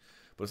necessarily.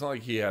 But it's not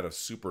like he had a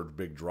super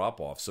big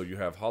drop-off. So you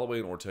have Holloway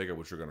and Ortega,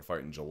 which are going to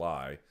fight in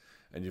July.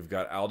 And you've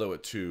got Aldo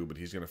at 2, but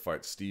he's going to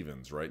fight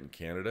Stevens, right, in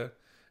Canada.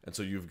 And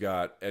so you've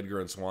got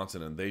Edgar and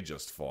Swanson, and they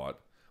just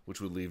fought,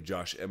 which would leave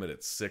Josh Emmett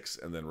at 6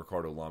 and then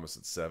Ricardo Lamas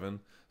at 7.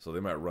 So they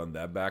might run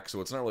that back.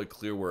 So it's not really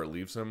clear where it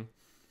leaves him.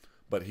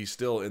 But he's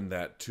still in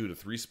that 2 to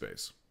 3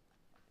 space.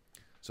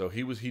 So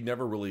he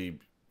never really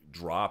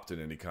dropped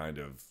in any kind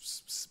of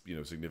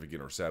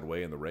significant or sad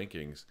way in the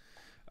rankings,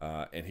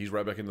 and he's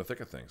right back in the thick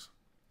of things.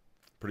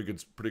 Pretty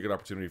good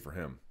opportunity for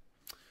him.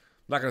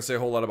 Not going to say a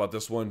whole lot about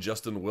this one.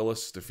 Justin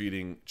Willis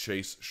defeating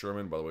Chase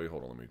Sherman. By the way,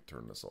 hold on, let me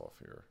turn this off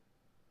here.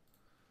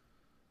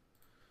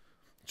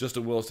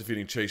 Justin Willis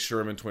defeating Chase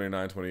Sherman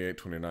 29-28,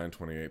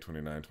 29-28,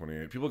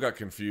 29-28. People got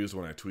confused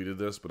when I tweeted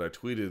this, but I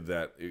tweeted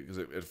that because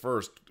at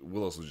first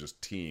Willis was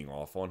just teeing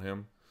off on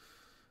him.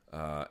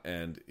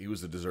 And he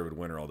was the deserved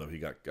winner, although he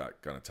got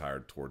kind of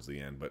tired towards the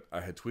end. But I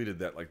had tweeted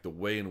that like the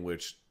way in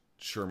which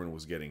Sherman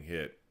was getting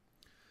hit,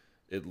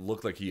 it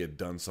looked like he had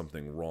done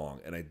something wrong.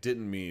 And I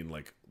didn't mean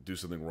like do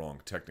something wrong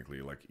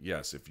technically. Like,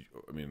 yes, it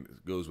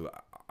goes with,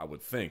 I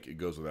would think it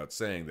goes without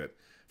saying that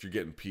if you're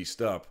getting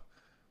pieced up,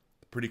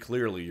 pretty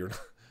clearly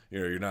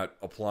you're not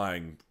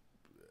applying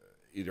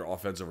either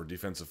offensive or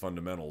defensive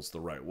fundamentals the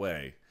right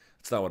way.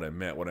 That's not what I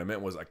meant. What I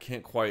meant was I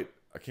can't quite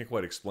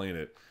explain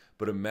it.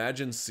 But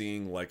imagine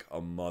seeing like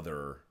a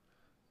mother.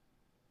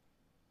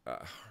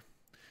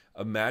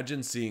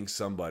 Imagine seeing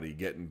somebody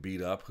getting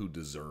beat up who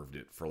deserved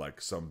it for like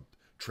some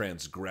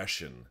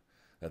transgression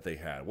that they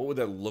had. What would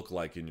that look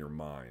like in your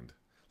mind?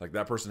 Like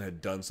that person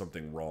had done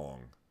something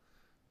wrong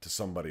to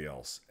somebody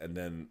else, and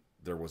then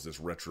there was this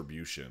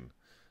retribution,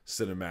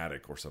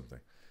 cinematic or something.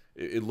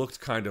 It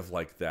looked kind of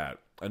like that.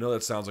 I know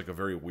that sounds like a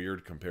very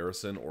weird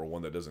comparison or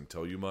one that doesn't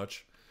tell you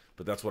much,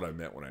 but that's what I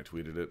meant when I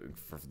tweeted it. And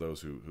for those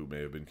who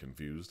may have been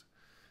confused.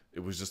 It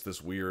was just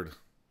this weird,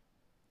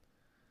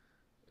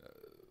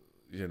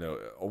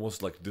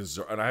 almost like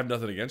deserve. And I have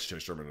nothing against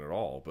Chase Sherman at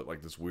all, but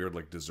like this weird,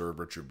 like deserved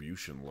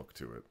retribution look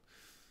to it.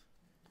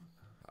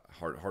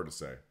 Hard to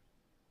say.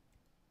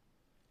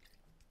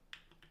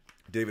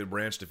 David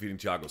Branch defeating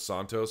Thiago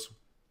Santos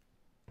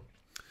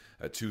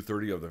at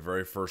 2:30 of the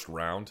very first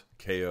round,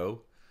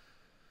 KO.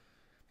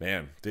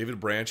 Man, David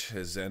Branch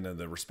has ended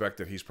the respect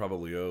that he's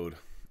probably owed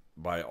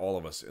by all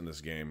of us in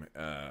this game.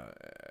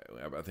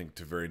 I think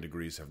to varying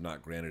degrees have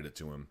not granted it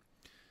to him.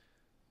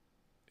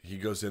 He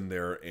goes in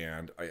there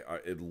and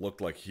it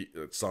looked like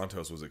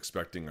Santos was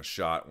expecting a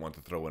shot,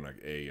 wanted to throw in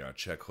a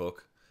check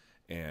hook,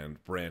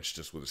 and Branch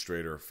just with a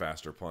straighter,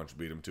 faster punch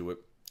beat him to it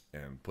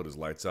and put his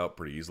lights out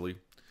pretty easily.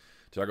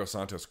 Thiago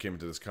Santos came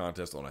into this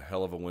contest on a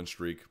hell of a win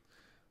streak.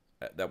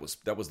 That was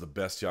the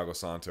best Thiago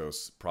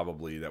Santos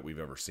probably that we've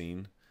ever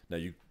seen. Now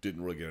you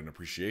didn't really get an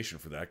appreciation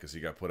for that because he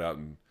got put out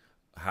in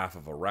half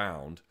of a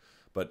round,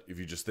 but if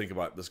you just think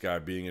about this guy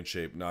being in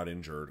shape, not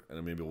injured,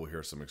 and maybe we'll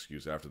hear some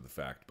excuse after the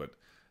fact, but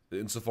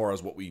insofar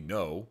as what we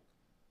know,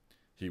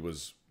 he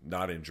was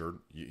not injured.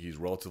 He's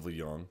relatively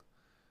young,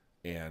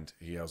 and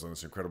he has on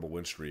this incredible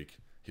win streak.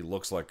 He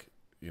looks like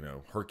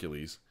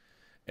Hercules,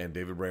 and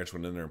David Branch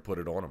went in there and put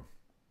it on him.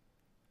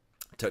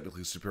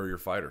 Technically superior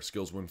fighter,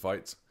 skills win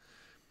fights.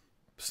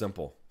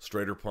 Simple,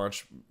 straighter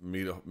punch,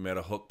 met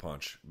a hook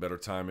punch, better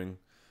timing.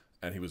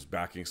 And he was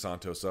backing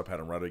Santos up,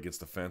 had him right against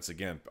the fence.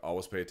 Again,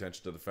 always pay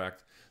attention to the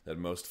fact that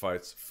most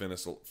fights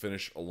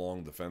finish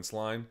along the fence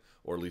line,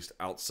 or at least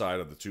outside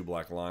of the two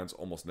black lines,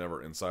 almost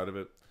never inside of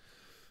it.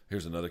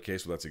 Here's another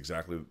case where that's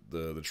exactly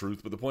the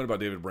truth. But the point about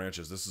David Branch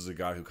is this is a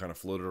guy who kind of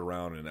floated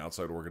around in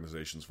outside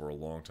organizations for a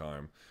long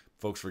time.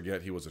 Folks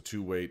forget he was a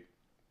 2-weight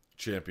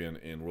champion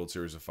in World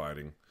Series of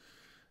Fighting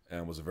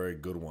and was a very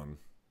good one.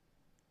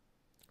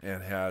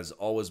 And has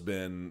always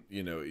been,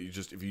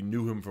 if you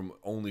knew him from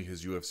only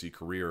his UFC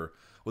career,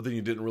 well, then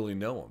you didn't really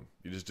know him.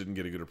 You just didn't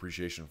get a good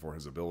appreciation for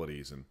his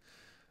abilities. And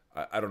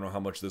I don't know how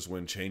much this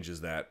win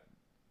changes that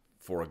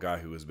for a guy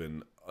who has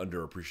been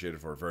underappreciated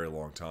for a very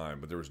long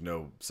time, but there was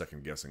no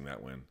second guessing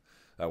that win.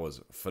 That was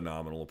a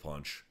phenomenal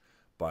punch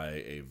by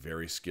a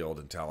very skilled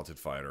and talented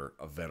fighter,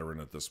 a veteran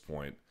at this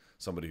point,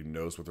 somebody who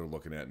knows what they're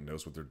looking at and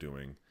knows what they're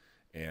doing.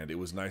 And it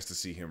was nice to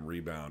see him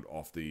rebound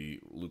off the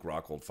Luke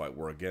Rockhold fight,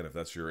 where, again, if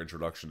that's your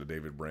introduction to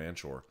David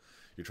Branch or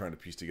you're trying to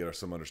piece together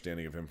some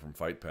understanding of him from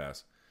Fight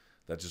Pass,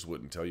 that just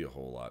wouldn't tell you a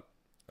whole lot.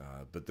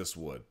 But this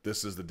would.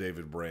 This is the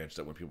David Branch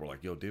that when people are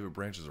like, yo, David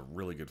Branch is a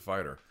really good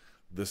fighter,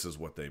 this is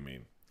what they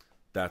mean.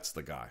 That's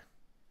the guy,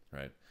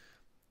 right?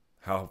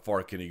 How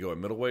far can he go at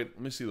middleweight?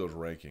 Let me see those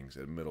rankings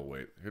at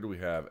middleweight. Here do we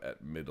have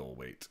at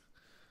middleweight?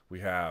 We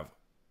have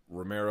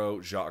Romero,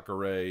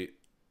 Jacare,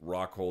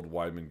 Rockhold,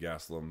 Weidman,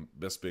 Gastelum,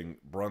 Bisping,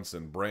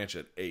 Brunson, Branch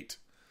at 8.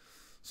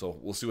 So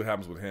we'll see what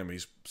happens with him.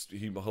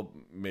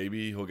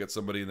 Maybe he'll get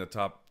somebody in the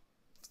top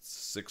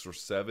 6 or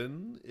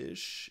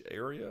 7-ish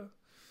area.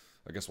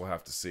 I guess we'll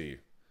have to see.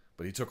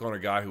 But he took on a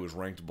guy who was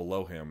ranked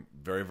below him,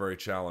 very, very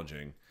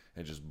challenging,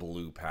 and just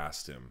blew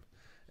past him.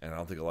 And I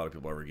don't think a lot of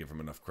people ever give him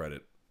enough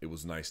credit it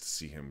was nice to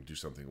see him do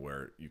something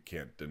where you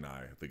can't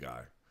deny the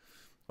guy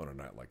on a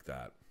night like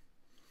that.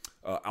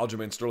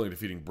 Aljamain Sterling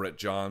defeating Brett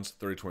Johns,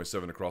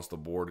 30-27 across the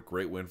board.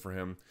 Great win for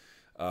him.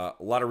 A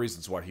lot of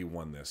reasons why he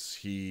won this.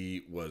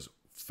 He was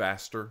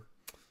faster,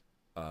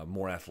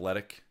 more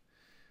athletic,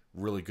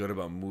 really good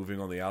about moving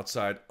on the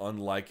outside.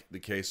 Unlike the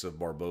case of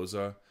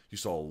Barboza, you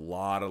saw a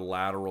lot of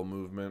lateral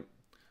movement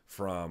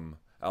from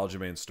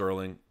Aljamain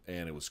Sterling,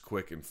 and it was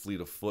quick and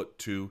fleet of foot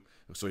too.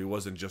 So he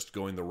wasn't just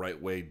going the right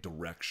way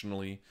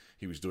directionally.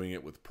 He was doing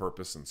it with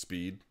purpose and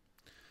speed.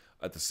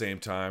 At the same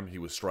time, he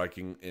was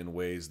striking in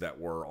ways that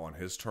were on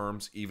his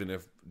terms. Even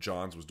if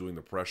Johns was doing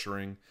the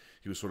pressuring,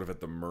 he was sort of at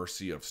the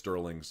mercy of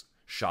Sterling's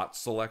shot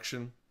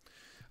selection.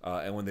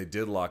 And when they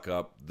did lock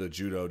up, the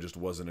judo just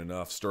wasn't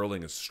enough.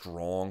 Sterling is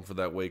strong for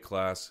that weight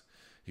class.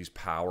 He's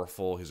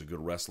powerful. He's a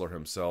good wrestler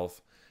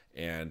himself.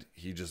 And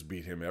he just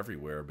beat him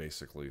everywhere,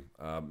 basically.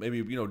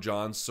 Maybe,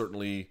 Johns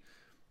certainly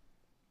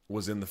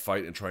was in the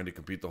fight and trying to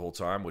compete the whole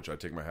time, which I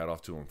take my hat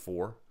off to him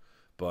for.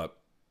 But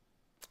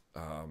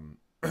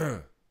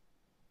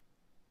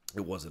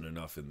it wasn't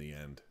enough in the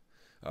end.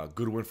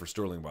 Good win for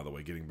Sterling, by the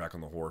way, getting back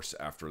on the horse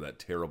after that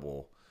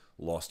terrible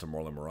loss to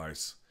Marlon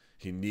Moraes.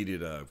 He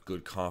needed a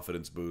good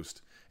confidence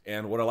boost.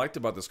 And what I liked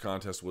about this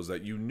contest was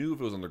that you knew if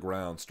it was on the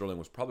ground, Sterling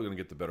was probably going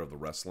to get the better of the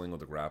wrestling or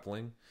the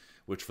grappling,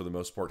 which for the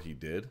most part he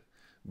did.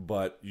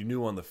 But you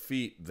knew on the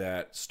feet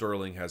that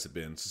Sterling has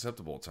been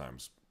susceptible at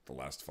times. The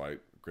last fight,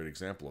 great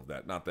example of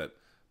that. Not that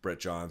Brett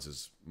Johns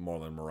is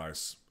Marlon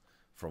Moraes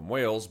from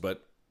Wales,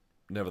 but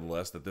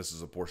nevertheless, that this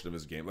is a portion of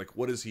his game. Like,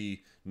 what is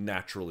he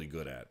naturally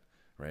good at,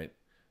 right?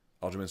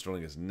 Aljamain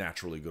Sterling is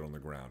naturally good on the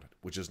ground,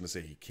 which isn't to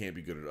say he can't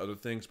be good at other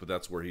things, but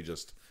that's where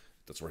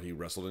he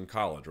wrestled in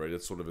college, right?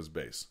 It's sort of his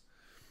base.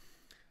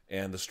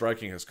 And the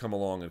striking has come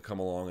along,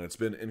 and it's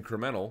been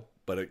incremental,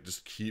 but it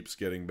just keeps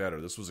getting better.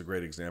 This was a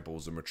great example. It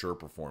was a mature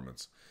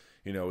performance.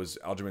 Is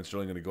Aljamain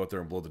Sterling going to go out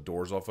there and blow the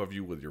doors off of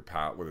you with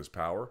his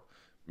power?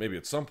 Maybe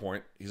at some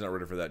point. He's not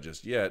ready for that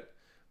just yet.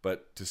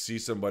 But to see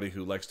somebody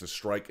who likes to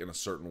strike in a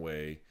certain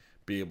way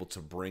be able to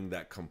bring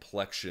that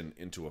complexion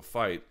into a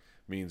fight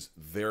means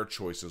their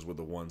choices were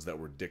the ones that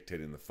were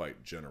dictating the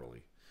fight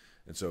generally.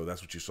 And so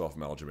that's what you saw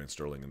from Aljamain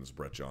Sterling in this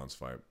Brett Johns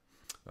fight.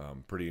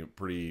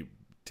 Pretty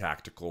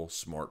tactical,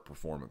 smart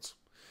performance.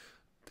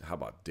 How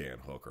about Dan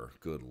Hooker?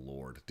 Good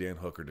Lord. Dan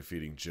Hooker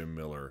defeating Jim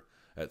Miller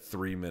at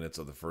 3 minutes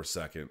of the first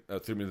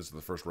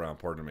round,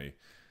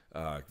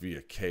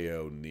 via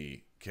KO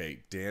knee.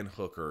 Okay, Dan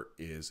Hooker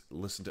is,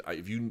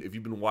 if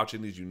you've been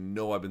watching these,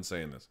 I've been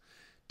saying this.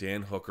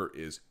 Dan Hooker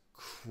is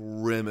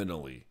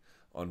criminally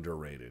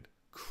underrated.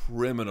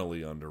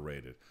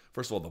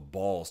 First of all, the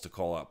balls to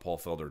call out Paul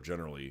Felder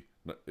generally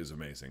is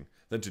amazing.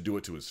 Then to do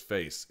it to his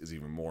face is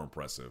even more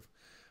impressive.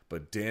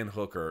 But Dan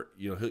Hooker,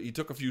 he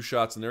took a few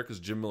shots in there because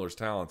Jim Miller's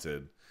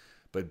talented.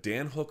 But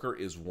Dan Hooker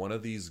is one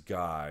of these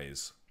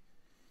guys.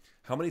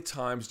 How many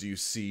times do you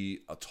see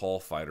a tall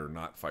fighter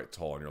not fight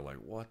tall and you're like,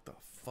 what the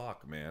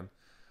fuck, man?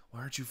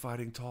 Why aren't you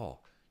fighting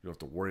tall? You don't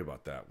have to worry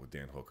about that with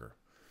Dan Hooker.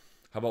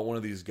 How about one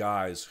of these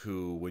guys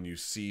who, when you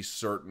see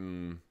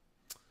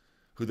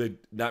who they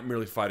not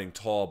merely fighting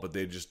tall, but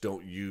they just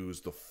don't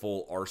use the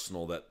full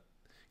arsenal that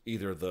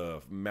either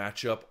the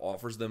matchup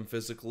offers them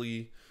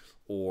physically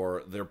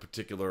or their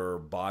particular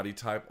body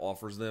type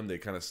offers them.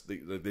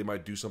 They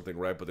might do something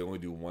right, but they only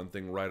do one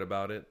thing right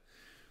about it.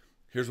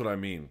 Here's what I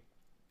mean.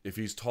 If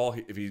he's tall,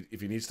 if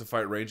he needs to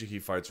fight rangy, he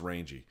fights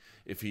rangy.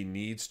 If he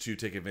needs to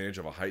take advantage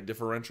of a height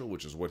differential,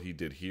 which is what he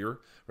did here,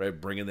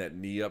 right, bringing that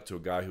knee up to a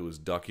guy who is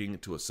ducking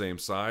to a same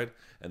side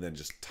and then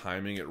just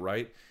timing it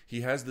right,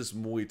 he has this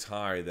Muay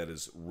Thai that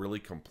is really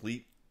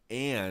complete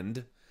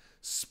and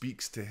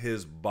speaks to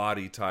his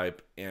body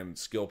type and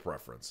skill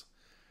preference.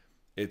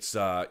 It's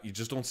you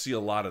just don't see a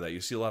lot of that.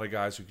 You see a lot of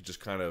guys who can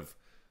just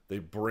they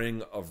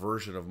bring a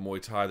version of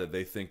Muay Thai that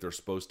they think they're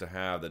supposed to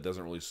have that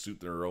doesn't really suit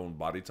their own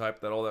body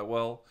type all that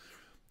well.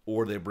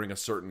 Or they bring a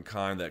certain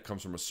kind that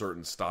comes from a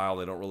certain style.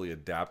 They don't really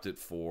adapt it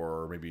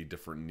for maybe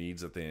different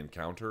needs that they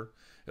encounter.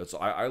 So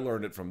I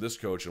learned it from this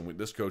coach, and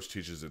this coach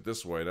teaches it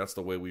this way. That's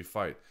the way we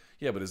fight.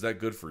 Yeah, but is that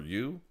good for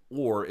you?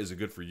 Or is it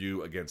good for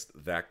you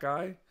against that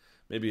guy?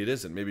 Maybe it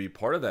isn't. Maybe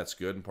part of that's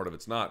good and part of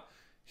it's not.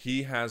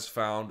 He has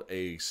found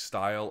a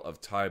style of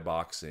Thai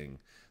boxing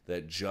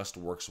that just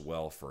works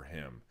well for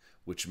him,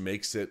 which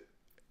makes it,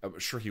 I'm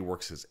sure he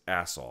works his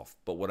ass off.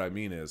 But what I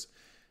mean is,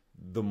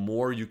 the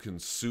more you can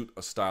suit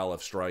a style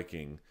of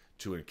striking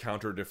to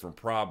encounter different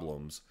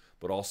problems,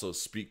 but also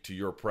speak to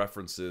your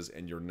preferences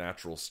and your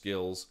natural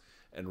skills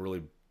and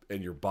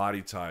your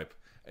body type,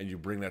 and you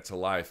bring that to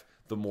life,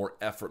 the more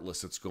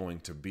effortless it's going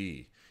to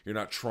be. You're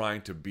not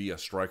trying to be a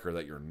striker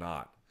that you're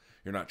not.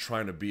 You're not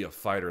trying to be a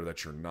fighter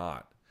that you're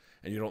not.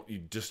 And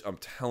I'm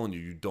telling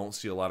you don't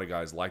see a lot of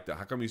guys like that.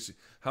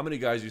 How many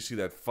guys you see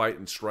that fight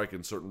and strike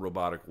in certain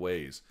robotic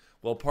ways?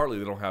 Well, partly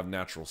they don't have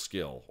natural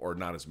skill, or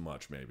not as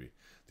much maybe.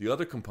 The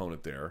other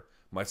component there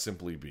might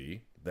simply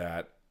be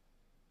that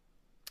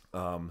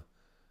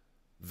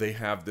they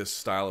have this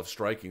style of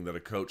striking that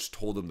a coach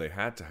told them they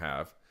had to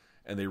have,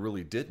 and they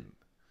really didn't.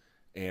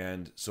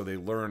 And so they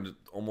learned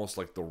almost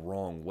like the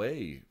wrong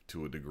way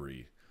to a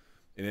degree.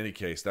 In any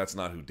case, that's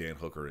not who Dan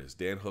Hooker is.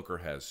 Dan Hooker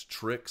has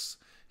tricks,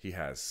 he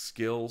has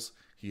skills,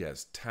 he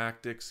has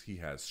tactics, he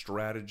has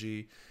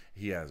strategy,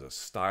 he has a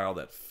style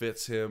that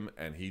fits him,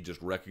 and he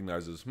just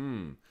recognizes,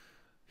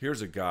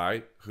 here's a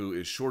guy who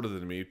is shorter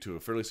than me to a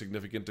fairly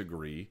significant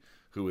degree,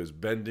 who is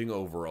bending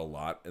over a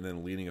lot and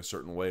then leaning a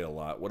certain way a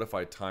lot. What if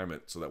I time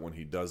it so that when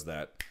he does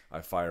that,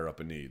 I fire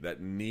up a knee?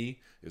 That knee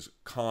is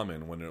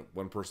common when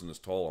one person is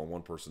tall and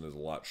one person is a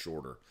lot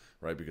shorter,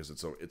 right? Because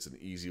it's an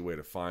easy way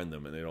to find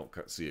them and they don't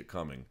see it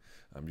coming.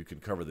 You can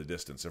cover the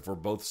distance. If we're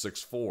both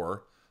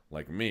 6'4",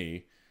 like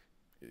me,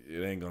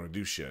 it ain't going to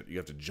do shit. You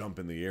have to jump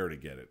in the air to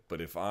get it.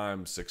 But if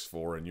I'm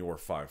 6'4" and you're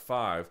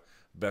 5'5",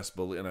 best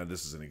believe, and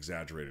this is an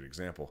exaggerated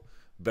example,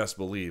 best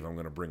believe I'm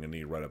going to bring a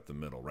knee right up the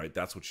middle, right?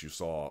 That's what you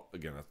saw.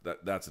 Again,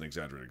 that's an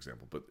exaggerated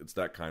example, but it's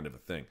that kind of a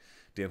thing.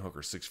 Dan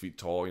Hooker, 6 feet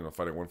tall,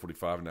 fighting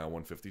 145, now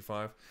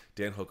 155.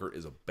 Dan Hooker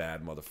is a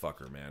bad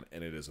motherfucker, man,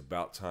 and it is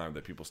about time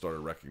that people started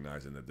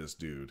recognizing that this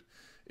dude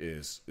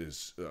is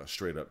a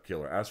straight up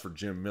killer. As for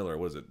Jim Miller,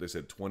 what is it? They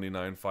said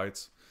 29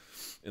 fights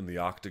in the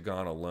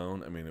octagon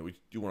alone. I mean,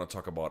 you want to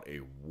talk about a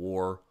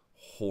war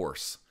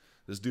horse.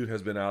 This dude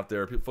has been out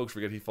there. Folks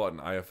forget he fought in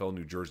IFL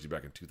New Jersey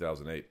back in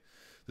 2008.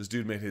 This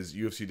dude made his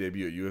UFC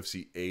debut at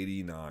UFC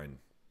 89.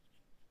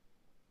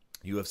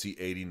 UFC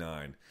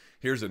 89.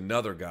 Here's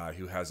another guy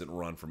who hasn't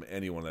run from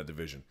anyone in that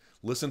division.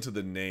 Listen to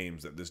the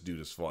names that this dude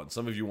has fought. And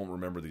some of you won't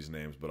remember these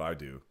names, but I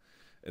do.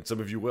 And some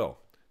of you will.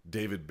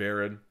 David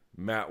Barron,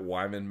 Matt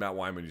Wyman. Matt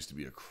Wyman used to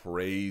be a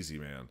crazy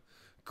man.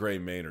 Gray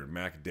Maynard,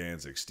 Mac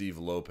Danzig, Steve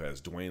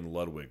Lopez, Dwayne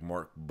Ludwig,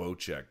 Mark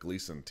Bocek,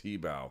 Gleason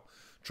Tebow,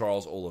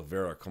 Charles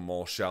Oliveira,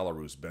 Kamal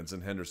Shalarus,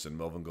 Benson Henderson,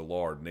 Melvin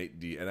Gillard, Nate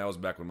Diaz. And that was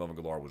back when Melvin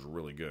Gillard was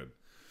really good.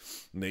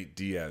 Nate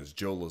Diaz,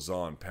 Joe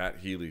Lazon, Pat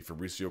Healy,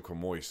 Fabricio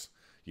Comois,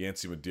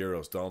 Yancy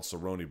Medeiros, Donald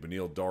Cerrone,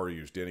 Benil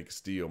Dariush, Danny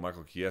Castillo,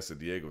 Michael Chiesa,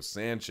 Diego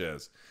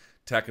Sanchez,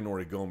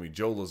 Takanori Gomi,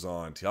 Joe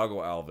Lazon,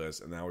 Thiago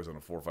Alves, and now he's on a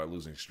 4-fight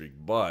losing streak.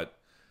 But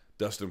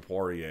Dustin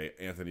Poirier,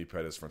 Anthony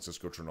Pettis,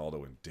 Francisco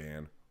Trinaldo, and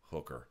Dan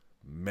Hooker.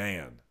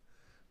 Man,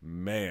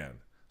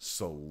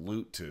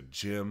 salute to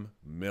Jim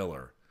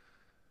Miller.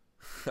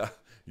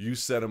 You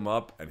set him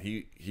up, and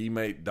he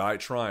may die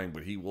trying,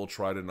 but he will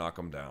try to knock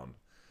him down.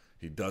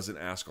 He doesn't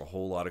ask a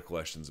whole lot of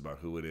questions about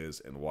who it is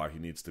and why he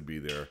needs to be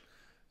there,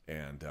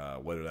 and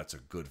whether that's a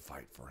good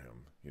fight for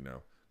him.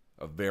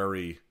 A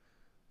very,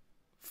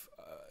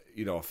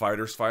 a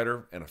fighter's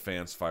fighter and a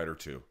fan's fighter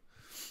too.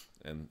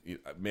 And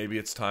maybe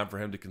it's time for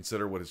him to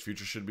consider what his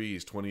future should be.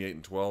 He's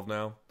 28-12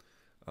 now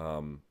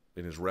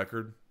in his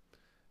record,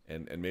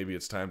 and maybe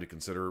it's time to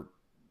consider,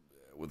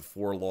 with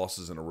 4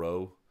 losses in a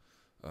row,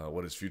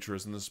 what his future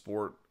is in this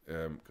sport.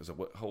 Because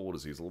how old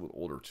is he? He's a little bit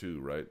older too,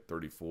 right?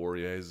 34.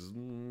 Yeah, he's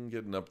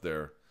getting up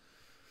there.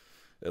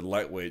 At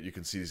lightweight, you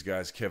can see these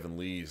guys. Kevin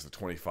Lee's the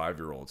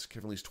 25-year-old.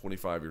 Kevin Lee's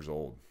 25 years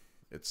old.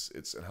 It's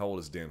and how old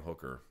is Dan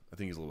Hooker? I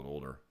think he's a little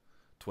older.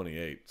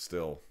 28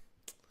 still.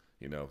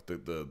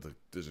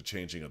 There's a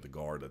changing of the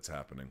guard that's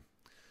happening.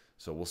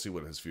 So we'll see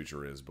what his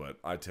future is, but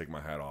I take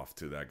my hat off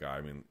to that guy.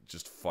 I mean,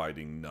 just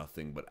fighting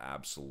nothing but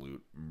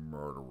absolute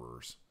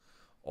murderers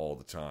all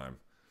the time.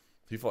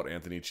 He fought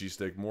Anthony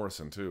Cheesesteak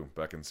Morrison, too,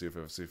 back in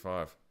CFFC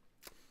 5.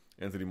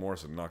 Anthony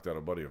Morrison knocked out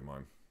a buddy of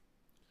mine.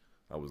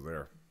 I was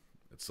there.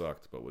 It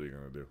sucked, but what are you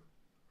going to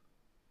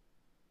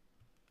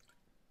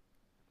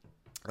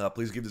do?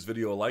 Please give this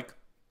video a like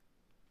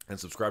and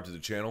subscribe to the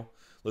channel.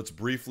 Let's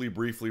briefly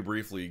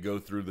go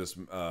through this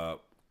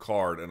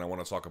card, and I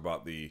want to talk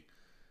about the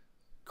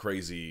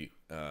crazy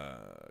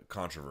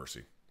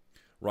controversy.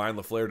 Ryan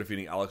LaFleur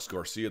defeating Alex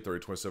Garcia,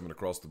 30-27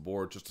 across the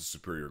board. Just a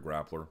superior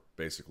grappler,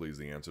 basically, is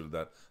the answer to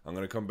that. I'm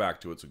going to come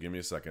back to it, so give me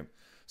a second.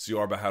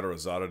 Ciar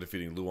Bahadur-Azada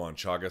defeating Luan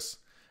Chagas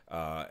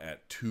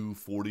at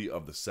 2:40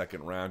 of the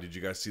second round. Did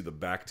you guys see the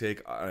back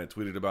take? I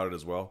tweeted about it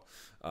as well.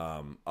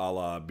 A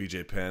la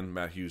BJ Penn,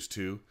 Matt Hughes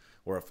 2,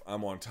 where if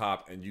I'm on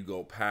top and you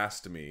go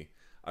past me,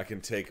 I can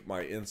take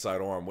my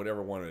inside arm,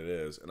 whatever one it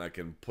is, and I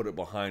can put it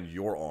behind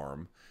your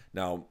arm.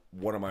 Now,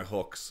 one of my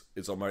hooks,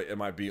 it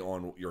might be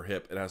on your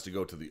hip. It has to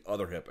go to the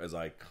other hip as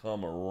I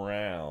come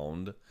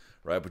around,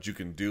 right? But you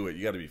can do it.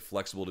 You got to be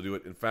flexible to do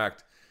it. In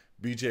fact,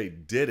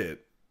 BJ did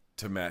it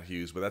to Matt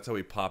Hughes, but that's how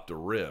he popped a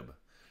rib.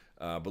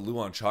 But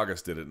Luan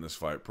Chagas did it in this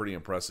fight. Pretty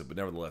impressive. But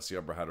nevertheless,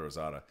 Ciar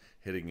Bahadur-Azada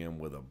hitting him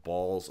with the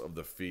balls of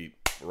the feet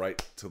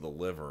right to the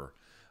liver.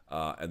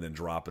 And then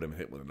dropping him,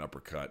 hit with an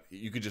uppercut.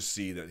 You could just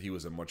see that he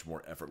was a much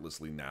more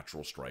effortlessly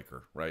natural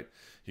striker, right?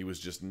 He was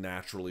just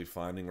naturally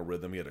finding a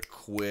rhythm. He had a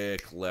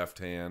quick left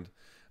hand.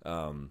 He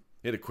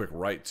had a quick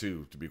right,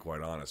 too, to be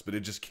quite honest. But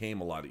it just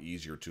came a lot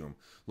easier to him.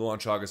 Luan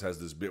Chagas has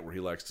this bit where he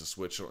likes to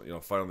switch,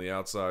 fight on the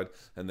outside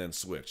and then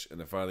switch. And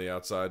then fight on the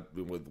outside,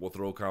 we'll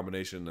throw a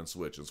combination and then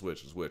switch and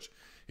switch and switch.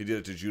 He did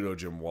it to Judo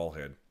Jim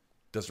Wallhead.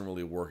 Doesn't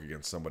really work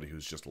against somebody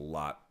who's just a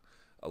lot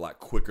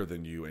quicker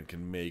than you and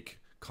can make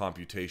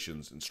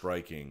computations and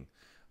striking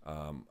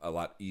a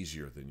lot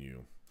easier than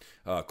you.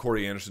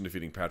 Corey Anderson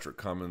defeating Patrick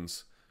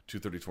Cummins.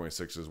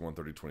 230-26s,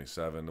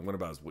 130-27. It went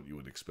about as what you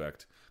would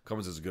expect.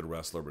 Cummins is a good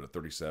wrestler, but at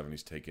 37,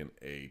 he's taken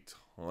a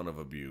ton of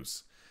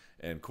abuse.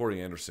 And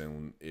Corey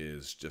Anderson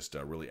is just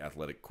a really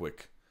athletic,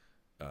 quick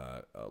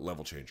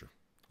level changer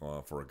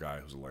for a guy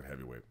who's a light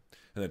heavyweight.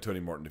 And then Tony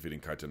Martin defeating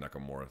Kaito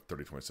Nakamura,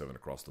 30-27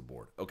 across the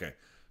board. Okay,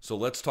 so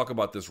let's talk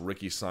about this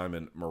Ricky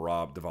Simon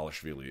Merab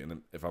Dvalishvili.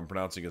 And if I'm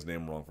pronouncing his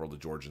name wrong for all the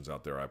Georgians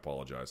out there, I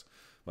apologize.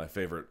 My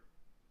favorite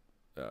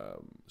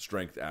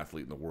strength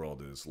athlete in the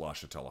world is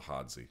Lasha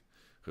Talahadze,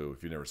 who,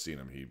 if you've never seen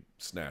him, he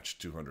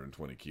snatched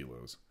 220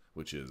 kilos,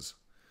 which is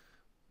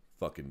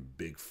fucking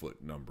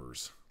Bigfoot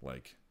numbers.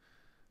 Like,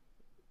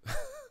 if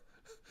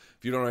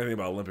you don't know anything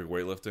about Olympic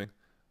weightlifting,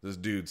 this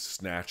dude's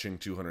snatching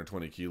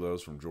 220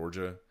 kilos from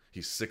Georgia.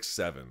 He's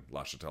 6'7",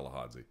 Lasha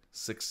Talahadze.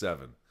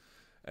 6'7",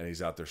 and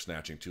he's out there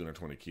snatching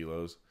 220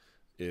 kilos.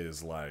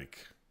 Is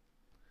like,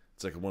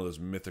 it's like one of those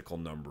mythical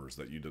numbers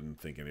that you didn't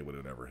think anyone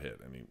would ever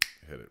hit, and he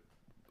hit it.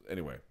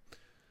 Anyway,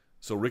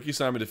 so Ricky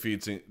Simon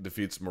defeats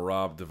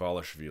Merab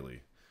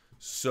Dvalishvili.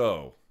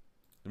 So,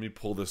 let me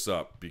pull this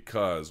up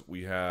because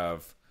we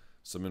have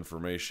some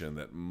information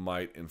that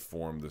might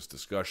inform this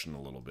discussion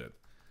a little bit.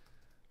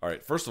 All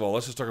right, first of all,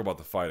 let's just talk about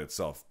the fight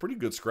itself. Pretty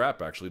good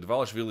scrap, actually.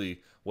 Dvalishvili,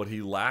 what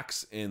he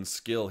lacks in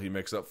skill, he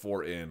makes up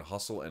for in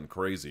hustle and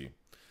crazy.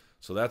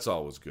 So that's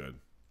always good.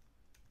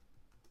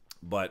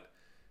 But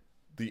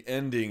the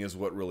ending is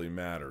what really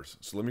matters.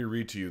 So let me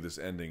read to you this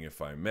ending,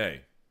 if I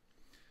may.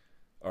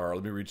 Or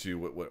let me read to you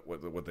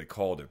what they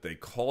called it. They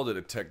called it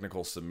a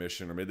technical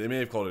submission, or they may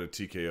have called it a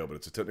TKO, but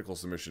it's a technical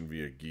submission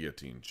via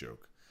guillotine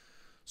choke.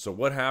 So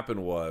what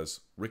happened was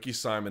Ricky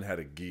Simon had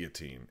a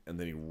guillotine, and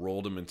then he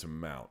rolled him into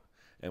mount.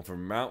 And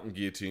from mount and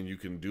guillotine, you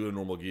can do a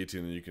normal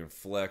guillotine, and you can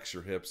flex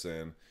your hips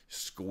in,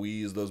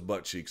 squeeze those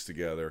butt cheeks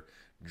together,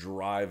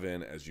 drive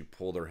in as you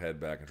pull their head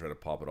back and try to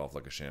pop it off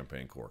like a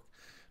champagne cork.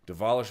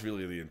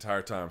 Dvalishvili the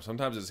entire time,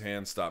 sometimes his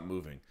hands stop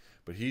moving,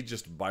 but he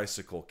just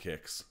bicycle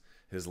kicks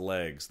his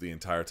legs the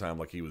entire time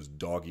like he was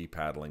doggy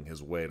paddling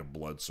his way to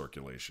blood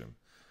circulation.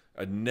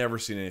 I'd never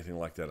seen anything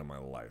like that in my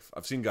life.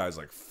 I've seen guys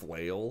like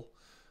flail.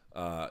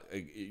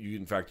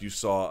 In fact, you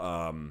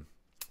saw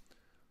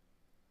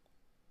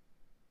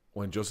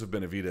when Joseph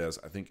Benavidez,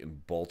 I think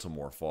in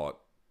Baltimore, fought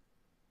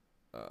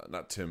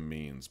not Tim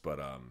Means, but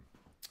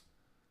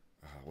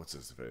what's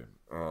his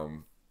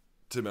name?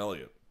 Tim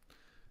Elliott.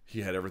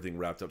 He had everything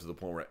wrapped up to the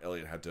point where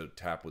Elliott had to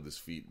tap with his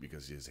feet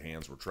because his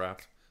hands were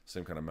trapped.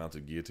 Same kind of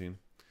mounted guillotine.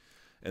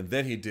 And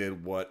then he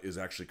did what is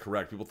actually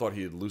correct. People thought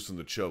he had loosened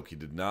the choke. He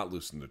did not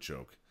loosen the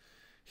choke.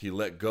 He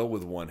let go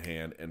with one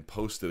hand and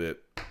posted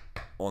it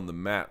on the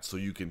mat so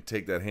you can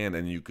take that hand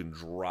and you can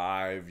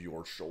drive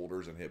your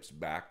shoulders and hips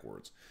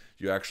backwards.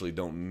 You actually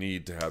don't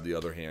need to have the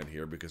other hand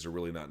here because they're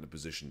really not in a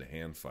position to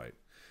hand fight.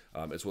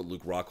 It's what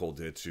Luke Rockhold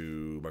did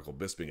to Michael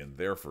Bisping in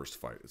their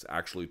first fight. It's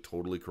actually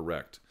totally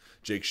correct.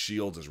 Jake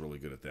Shields is really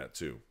good at that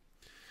too.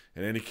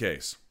 In any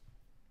case,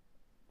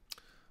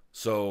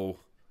 so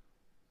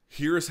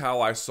here's how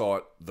I saw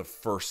it the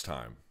first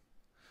time.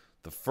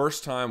 The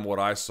first time what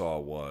I saw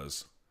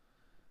was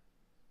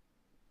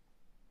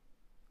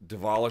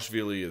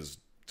Dvalishvili is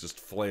just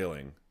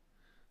flailing.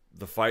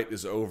 The fight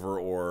is over,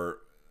 or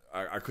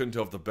I couldn't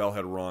tell if the bell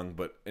had rung,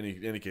 but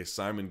in any case,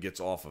 Simon gets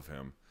off of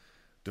him.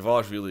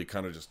 Dvalishvili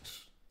kind of just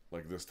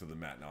like this to the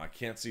mat. Now, I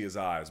can't see his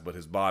eyes, but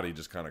his body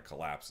just kind of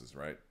collapses,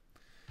 right?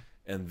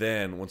 And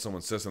then when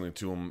someone says something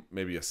to him,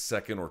 maybe a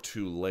second or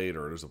two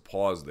later, there's a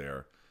pause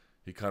there,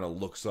 he kind of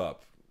looks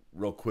up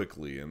real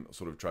quickly and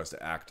sort of tries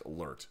to act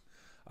alert.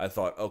 I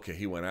thought, okay,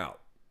 he went out.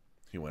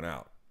 He went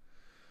out.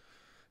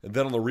 And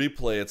then on the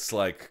replay, it's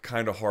like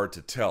kind of hard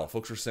to tell.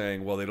 Folks are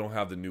saying, well, they don't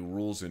have the new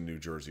rules in New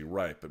Jersey,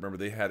 right? But remember,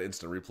 they had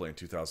instant replay in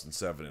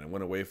 2007, and it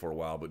went away for a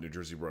while, but New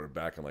Jersey brought it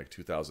back in like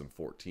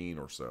 2014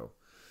 or so.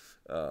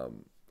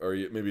 Or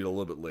maybe a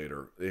little bit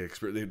later.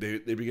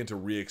 They began to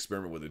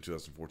re-experiment with it in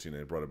 2014,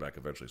 and they brought it back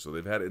eventually. So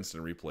they've had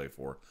instant replay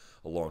for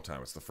a long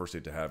time. It's the first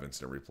state to have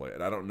instant replay.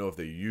 And I don't know if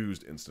they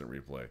used instant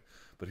replay.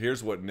 But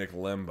here's what Nick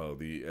Lembo,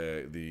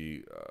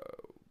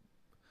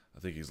 I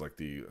think he's like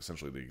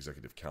essentially the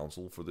executive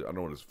counsel for I don't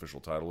know what his official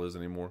title is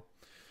anymore.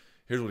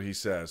 Here's what he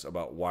says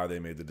about why they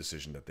made the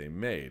decision that they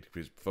made.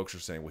 Because folks are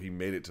saying, well, he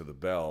made it to the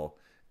bell.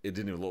 It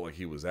didn't even look like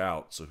he was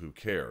out, so who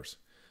cares?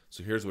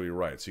 So here's what he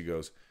writes. He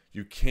goes,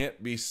 you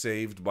can't be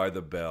saved by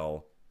the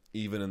bell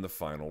even in the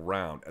final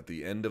round, at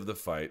the end of the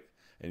fight,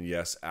 and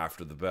yes,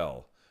 after the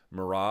bell.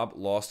 Merab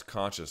lost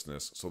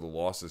consciousness, so the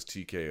loss is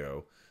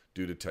TKO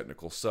due to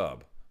technical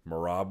sub.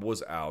 Merab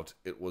was out.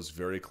 It was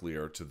very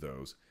clear to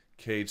those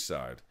cage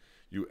side.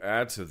 You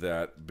add to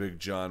that Big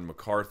John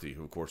McCarthy,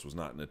 who of course was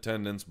not in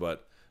attendance,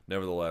 but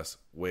nevertheless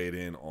weighed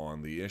in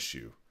on the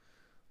issue.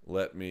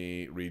 Let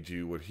me read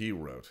you what he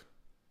wrote.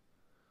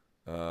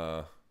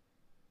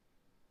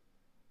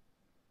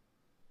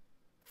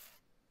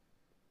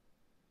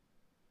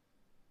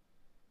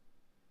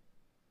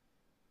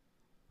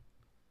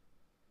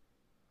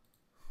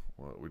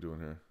 What are we doing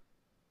here?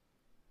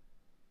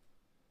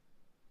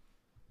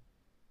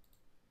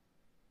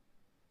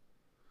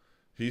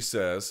 He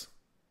says,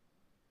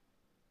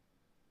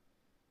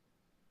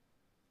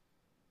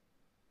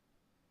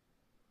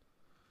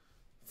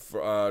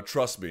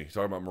 Trust me,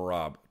 talking about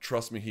Merab.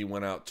 Trust me, he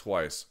went out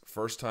twice.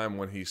 First time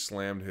when he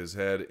slammed his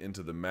head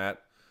into the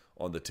mat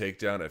on the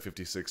takedown at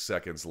 56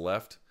 seconds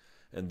left,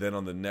 and then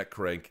on the neck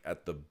crank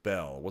at the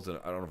bell.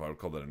 I don't know if I would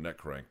call that a neck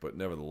crank, but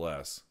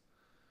nevertheless,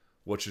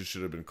 what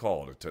should have been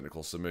called a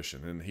technical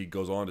submission. And he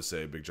goes on to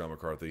say, Big John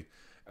McCarthy,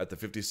 at the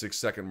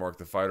 56-second mark,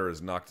 the fighter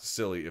is knocked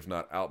silly, if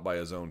not out by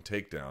his own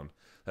takedown.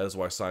 That is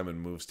why Simon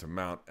moves to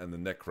mount and the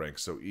neck crank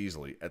so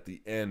easily. At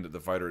the end, the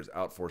fighter is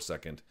out for a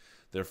second.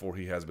 Therefore,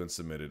 he has been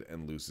submitted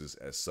and loses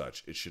as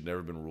such. It should never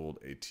have been ruled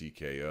a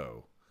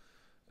TKO.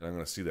 And I'm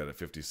going to see that at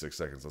 56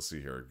 seconds. Let's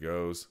see here. It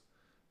goes.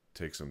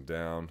 Takes him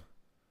down.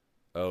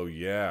 Oh,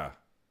 yeah.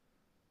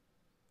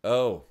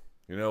 Oh,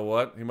 you know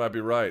what? He might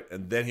be right.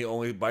 And then he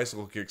only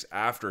bicycle kicks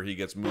after he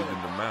gets moved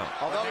into mount.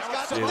 Although he's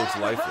got it looks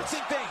lifeless.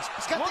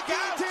 He's got the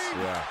guillotine.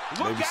 Yeah,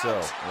 maybe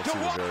so. Let's see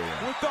the very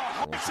end. With the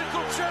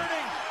bicycle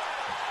turning.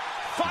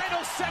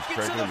 Final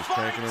seconds of the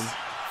fight. Cranking him.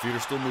 Feet are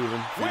still moving.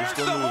 Where's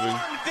the horn?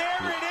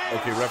 There it is.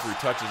 Okay, referee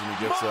touches him.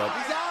 He gets up.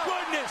 He's out.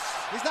 Goodness.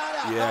 He's not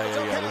out. Yeah.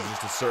 Okay. There's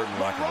just a certain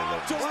lack of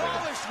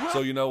alertness there. So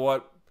you know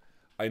what?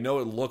 I know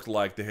it looked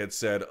like they had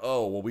said,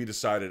 oh, well, we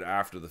decided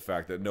after the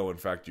fact that no, in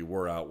fact, you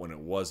were out when it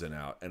wasn't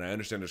out. And I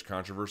understand there's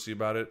controversy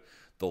about it.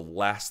 The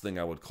last thing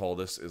I would call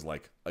this is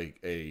like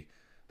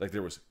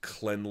there was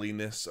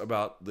cleanliness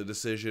about the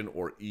decision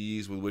or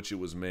ease with which it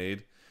was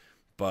made.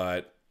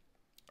 But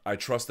I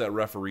trust that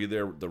referee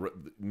there.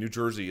 New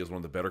Jersey is one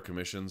of the better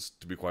commissions,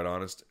 to be quite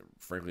honest,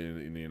 frankly,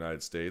 in the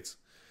United States.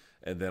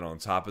 And then on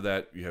top of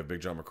that, you have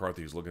Big John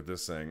McCarthy who's looking at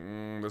this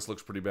saying, this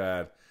looks pretty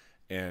bad.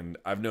 And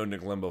I've known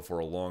Nick Lembo for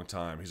a long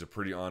time. He's a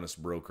pretty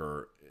honest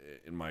broker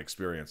in my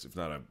experience, if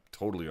not a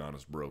totally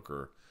honest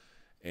broker.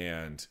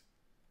 And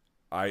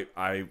I'm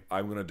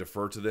going to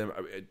defer to them.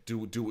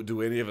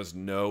 Do any of us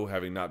know,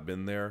 having not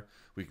been there?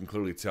 We can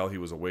clearly tell he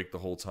was awake the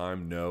whole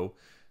time. No.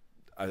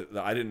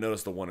 I didn't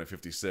notice the one at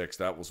 56.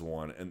 That was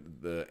one.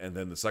 And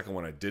then the second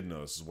one I did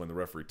notice is when the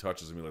referee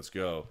touches him, he lets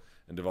go.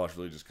 And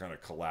Dvalishvili just kind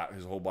of collapses.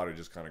 His whole body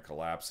just kind of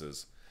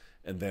collapses.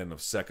 And then a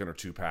second or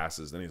two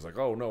passes. Then he's like,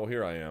 oh, no,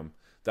 here I am.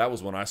 That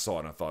was when I saw it,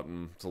 and I thought,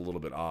 it's a little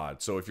bit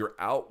odd. So if you're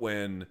out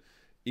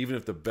even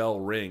if the bell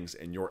rings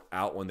and you're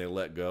out when they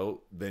let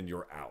go, then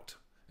you're out.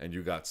 And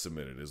you got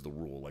submitted is the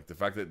rule. Like the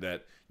fact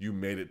that you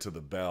made it to the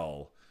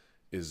bell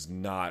is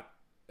not,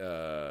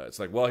 it's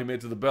like, well, he made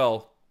it to the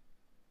bell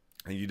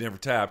and you never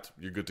tapped,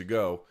 you're good to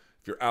go.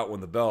 If you're out when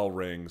the bell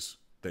rings,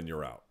 then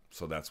you're out.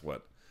 So that's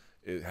what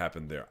it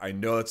happened there. I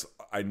know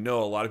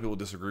a lot of people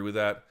disagree with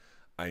that.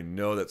 I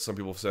know that some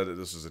people have said that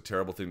this is a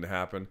terrible thing to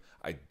happen.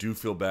 I do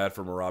feel bad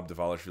for Merab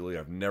Dvalishvili.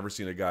 I've never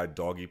seen a guy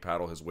doggy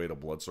paddle his way to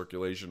blood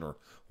circulation or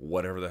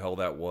whatever the hell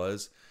that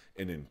was.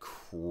 An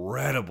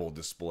incredible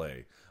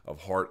display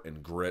of heart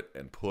and grit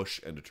and push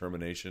and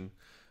determination.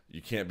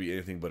 You can't be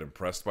anything but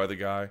impressed by the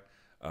guy.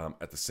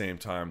 At the same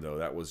time, though,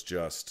 that was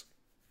just,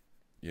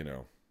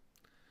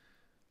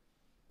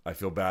 I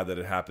feel bad that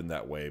it happened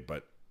that way,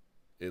 but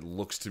it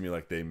looks to me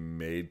like they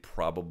made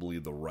probably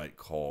the right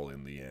call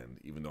in the end,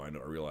 even though I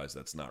realize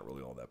that's not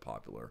really all that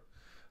popular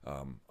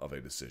of a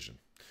decision.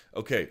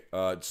 Okay,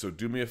 so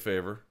do me a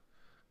favor.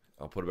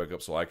 I'll put it back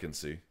up so I can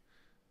see.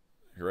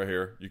 Right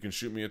here. You can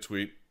shoot me a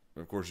tweet.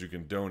 And of course, you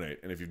can donate.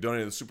 And if you've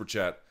donated the Super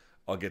Chat,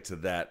 I'll get to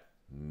that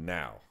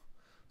now.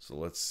 So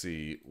let's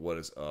see what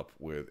is up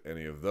with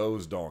any of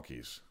those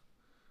donkeys.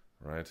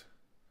 Right?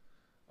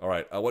 All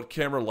right, what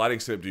camera lighting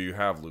setup do you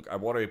have, Luke? I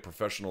want a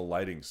professional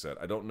lighting set.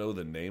 I don't know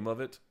the name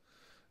of it,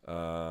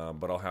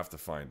 but I'll have to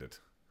find it.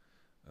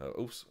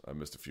 Oops, I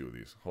missed a few of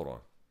these. Hold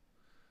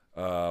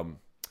on.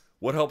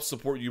 What helps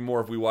support you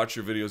more if we watch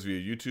your videos via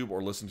YouTube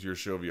or listen to your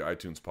show via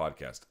iTunes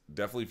podcast?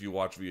 Definitely if you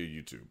watch via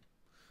YouTube.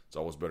 It's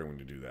always better when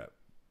you do that.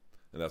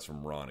 And that's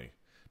from Ronnie.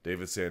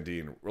 David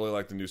Sandine, really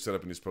like the new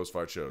setup in these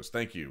post-fight shows.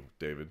 Thank you,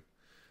 David.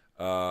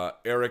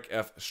 Eric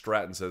F.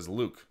 Stratton says,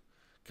 Luke,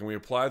 can we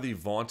apply the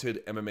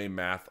vaunted MMA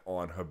math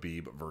on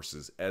Habib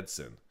versus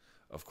Edson?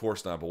 Of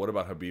course not, but what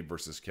about Habib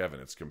versus Kevin?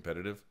 It's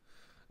competitive,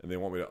 and they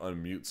want me to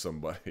unmute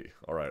somebody.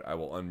 All right, I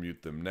will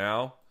unmute them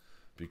now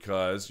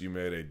because you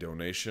made a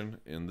donation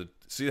in the...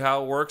 See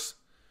how it works?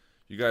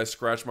 You guys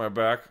scratch my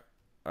back,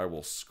 I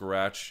will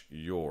scratch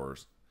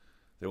yours.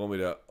 They want me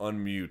to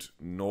unmute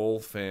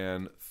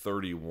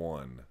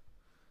NoelFan31.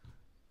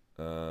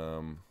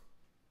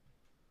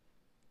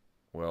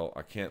 Well,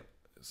 I can't...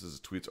 This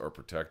says tweets are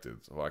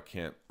protected, so I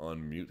can't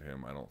unmute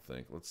him, I don't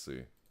think. Let's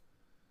see.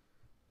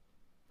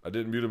 I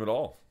didn't mute him at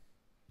all.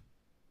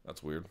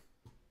 That's weird.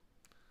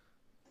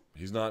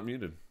 He's not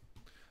muted.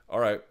 All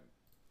right.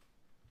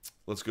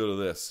 Let's go to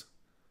this.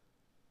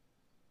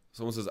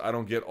 Someone says, I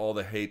don't get all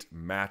the hate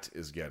Matt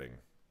is getting.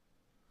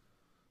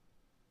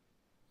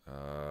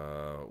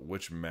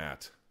 Which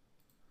Matt?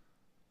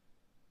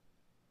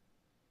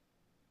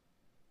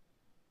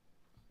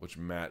 Which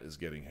Matt is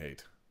getting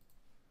hate?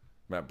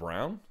 Matt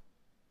Brown?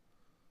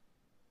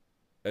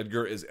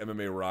 Edgar is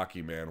MMA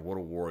Rocky, man. What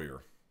a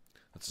warrior.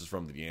 This is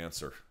from The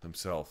Answer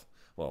himself.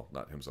 Well,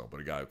 not himself, but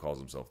a guy who calls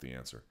himself The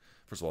Answer.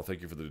 First of all,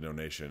 thank you for the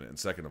donation. And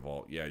second of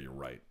all, yeah, you're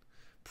right.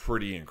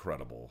 Pretty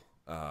incredible.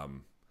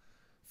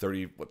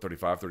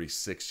 35,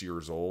 36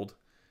 years old.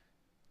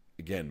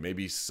 Again,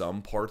 maybe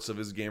some parts of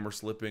his game are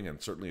slipping,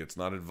 and certainly it's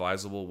not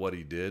advisable what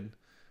he did,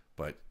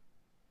 but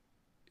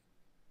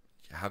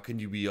how can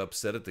you be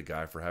upset at the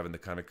guy for having the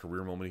kind of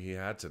career moment he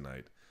had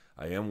tonight?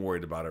 I am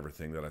worried about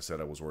everything that I said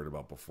I was worried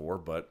about before,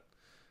 but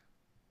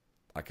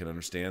I can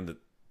understand that,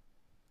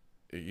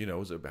 you know, it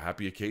was a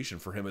happy occasion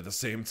for him at the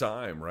same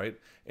time, right?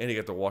 And he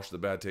got to wash the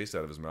bad taste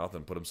out of his mouth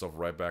and put himself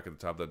right back at the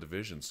top of that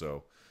division.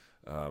 So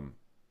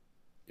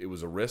it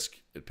was a risk.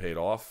 It paid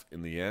off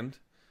in the end.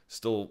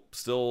 Still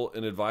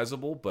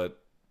inadvisable,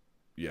 but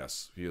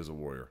yes, he is a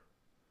warrior.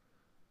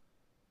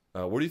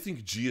 Where do you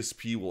think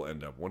GSP will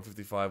end up?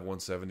 155,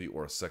 170,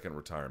 or a second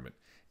retirement?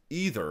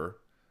 Either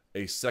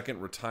a second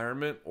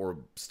retirement or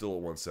still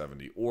at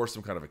 170, or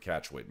some kind of a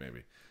catch weight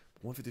maybe.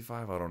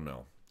 155, I don't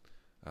know.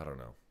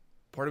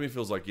 Part of me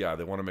feels like, yeah,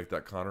 they want to make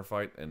that Conor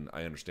fight, and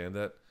I understand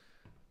that.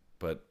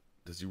 But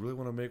does he really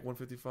want to make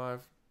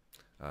 155?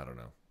 I don't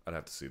know. I'd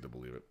have to see to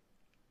believe it.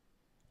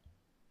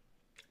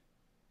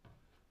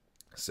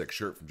 Sick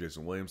shirt from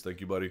Jason Williams.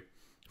 Thank you, buddy.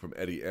 From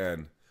Eddie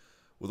N.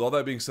 With all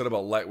that being said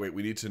about lightweight,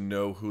 we need to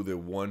know who the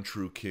one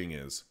true king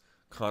is.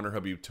 Conor,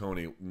 Khabib,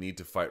 Tony need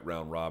to fight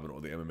round robin,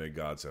 or the MMA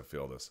gods have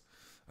failed us.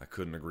 I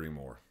couldn't agree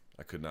more.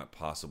 I could not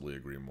possibly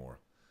agree more.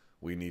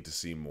 We need to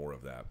see more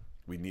of that.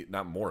 We need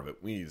not more of it.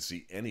 We need to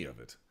see any of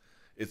it.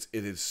 It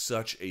is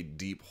such a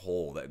deep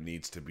hole that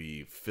needs to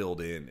be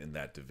filled in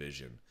that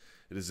division.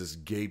 It is this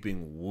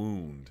gaping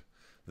wound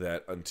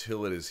that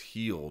until it is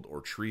healed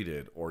or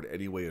treated or in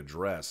any way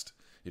addressed,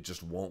 it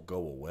just won't go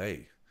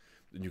away.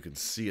 And you can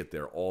see it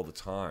there all the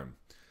time,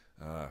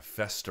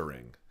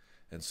 festering.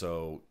 And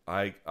so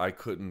I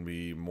couldn't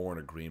be more in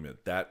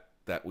agreement that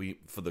we,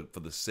 for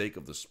the sake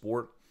of the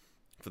sport,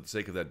 for the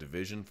sake of that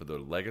division, for the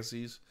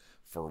legacies,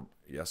 for,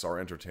 yes, our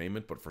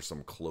entertainment, but for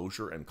some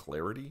closure and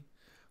clarity,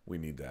 we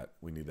need that.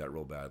 We need that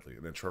real badly.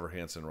 And then Trevor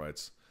Hansen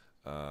writes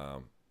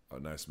a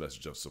nice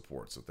message of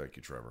support. So thank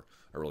you, Trevor.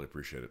 I really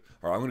appreciate it.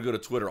 All right, I'm going to go to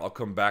Twitter. I'll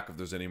come back if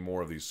there's any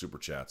more of these super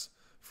chats.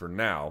 For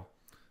now,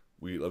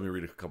 let me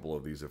read a couple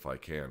of these if I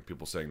can.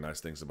 People saying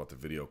nice things about the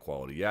video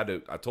quality. Yeah,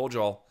 dude, I told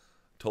y'all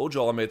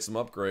I made some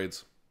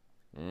upgrades.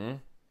 And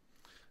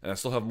I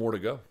still have more to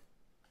go.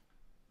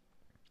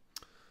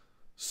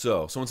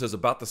 So, someone says,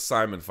 about the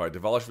Simon fight,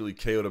 Dvalishvili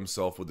KO'd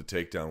himself with the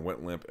takedown,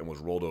 went limp, and was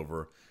rolled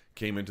over,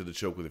 came into the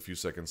choke with a few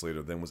seconds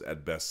later, then was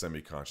at best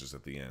semi-conscious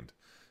at the end.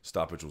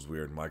 Stoppage was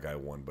weird. My guy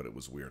won, but it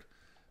was weird.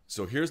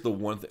 So here's the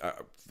one thing.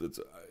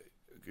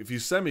 If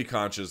he's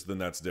semi-conscious, then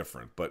that's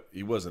different, but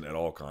he wasn't at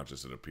all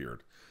conscious, it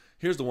appeared.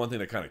 Here's the one thing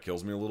that kind of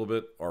kills me a little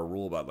bit, our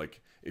rule about,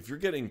 like, if you're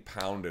getting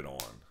pounded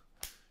on,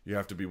 you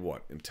have to be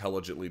what?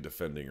 Intelligently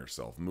defending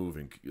yourself,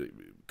 moving,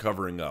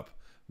 covering up,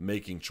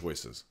 making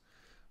choices.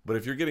 But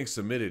if you're getting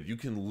submitted, you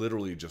can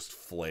literally just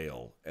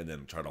flail and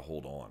then try to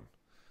hold on.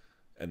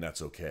 And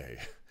that's okay.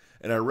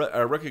 And I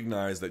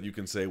recognize that you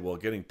can say, well,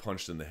 getting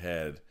punched in the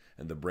head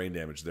and the brain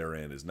damage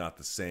therein is not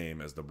the same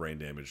as the brain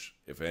damage,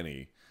 if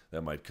any,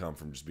 that might come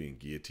from just being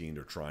guillotined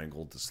or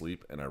triangled to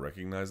sleep. And I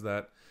recognize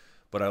that.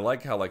 But I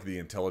like how, like, the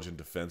intelligent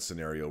defense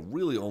scenario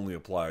really only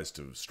applies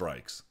to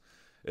strikes.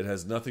 It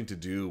has nothing to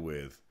do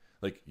with,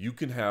 like, you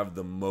can have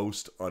the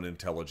most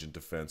unintelligent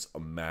defense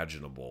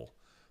imaginable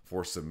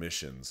for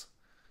submissions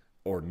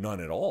or none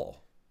at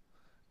all.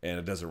 And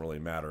it doesn't really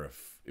matter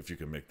if you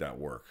can make that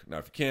work. Now,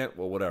 if you can't,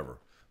 well, whatever.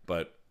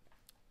 But,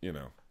 you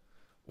know,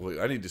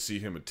 well, I need to see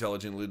him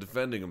intelligently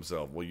defending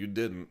himself. Well, you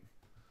didn't.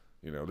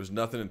 You know, there's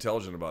nothing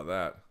intelligent about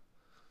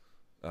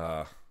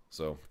that.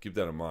 So keep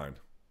that in mind.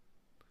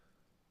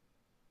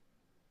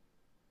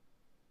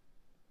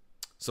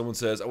 Someone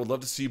says, I would love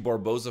to see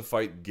Barboza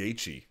fight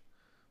Gaethje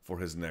for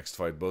his next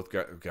fight. Both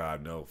guys,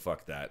 God, no,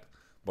 fuck that.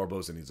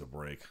 Barboza needs a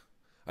break.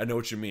 I know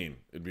what you mean.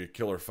 It'd be a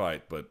killer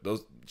fight, but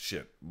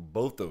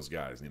both those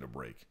guys need a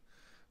break.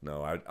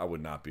 No, I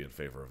would not be in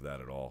favor of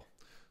that at all.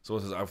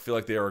 Someone says, I feel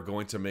like they are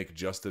going to make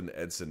Justin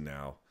Edson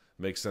now.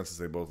 Makes sense as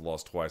they both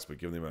lost twice, but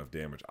given the amount of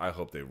damage, I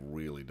hope they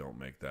really don't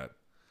make that.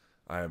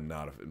 I am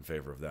not in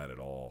favor of that at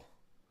all.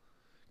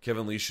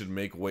 Kevin Lee should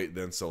make weight,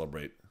 then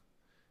celebrate.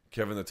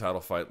 Kevin, the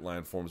title fight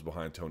line forms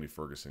behind Tony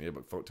Ferguson. Yeah,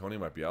 but Tony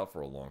might be out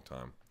for a long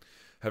time.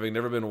 Having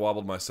never been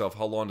wobbled myself,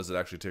 how long does it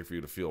actually take for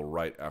you to feel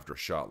right after a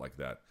shot like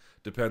that?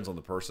 Depends on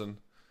the person.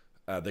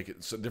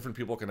 Different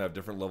people can have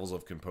different levels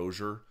of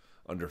composure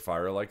under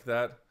fire like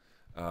that.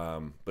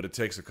 But it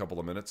takes a couple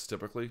of minutes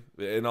typically.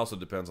 It also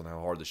depends on how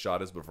hard the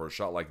shot is. But for a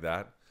shot like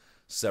that,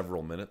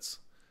 several minutes.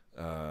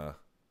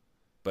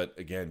 But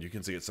again, you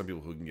can see some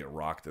people who can get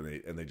rocked and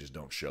they just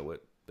don't show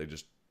it. They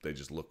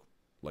just look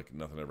like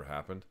nothing ever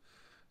happened.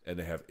 And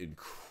they have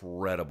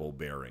incredible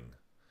bearing.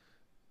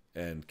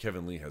 And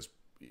Kevin Lee has,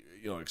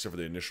 except for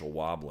the initial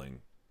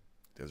wobbling,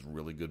 has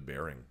really good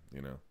bearing,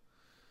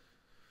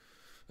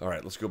 All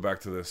right, let's go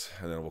back to this,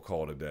 and then we'll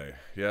call it a day.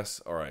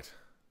 Yes? All right.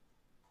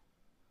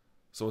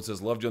 Someone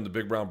says, loved you on the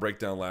Big Brown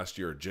Breakdown last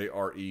year.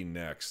 JRE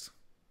next.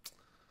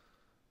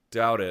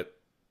 Doubt it.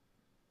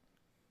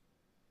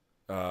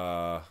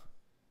 Yeah,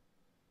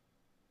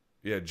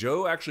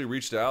 Joe actually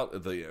reached out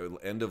at the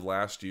end of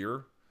last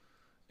year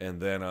And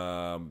then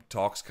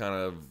talks kind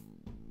of,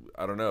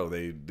 I don't know,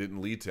 they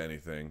didn't lead to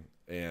anything.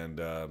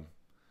 And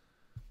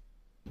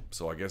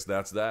so I guess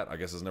that's that. I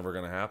guess it's never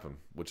going to happen,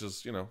 which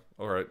is,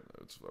 all right.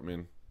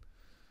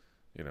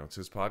 It's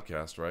his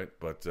podcast, right?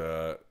 But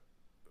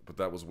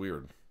that was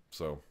weird.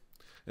 So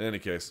in any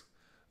case,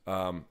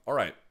 all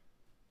right.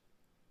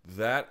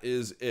 That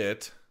is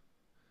it,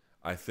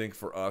 I think,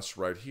 for us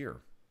right here.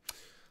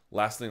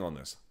 Last thing on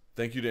this.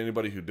 Thank you to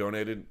anybody who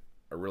donated.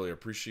 I really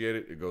appreciate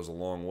it. It goes a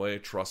long way.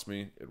 Trust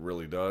me, it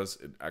really does.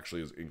 It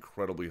actually is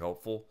incredibly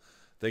helpful.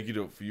 Thank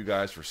you for you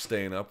guys for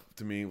staying up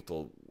to me.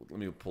 Let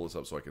me pull this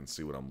up so I can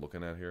see what I'm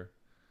looking at here.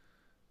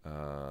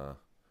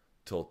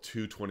 Till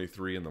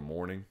 2:23 in the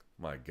morning.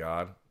 My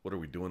God, what are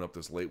we doing up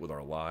this late with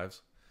our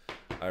lives?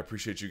 I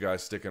appreciate you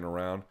guys sticking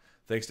around.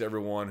 Thanks to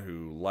everyone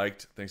who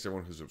liked. Thanks to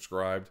everyone who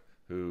subscribed,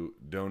 who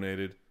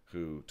donated,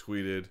 who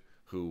tweeted,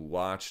 who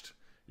watched.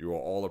 You are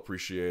all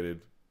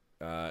appreciated.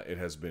 It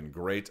has been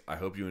great. I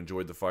hope you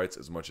enjoyed the fights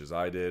as much as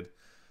I did.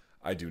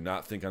 I do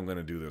not think I'm going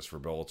to do this for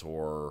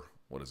Bellator,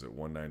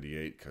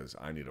 198, because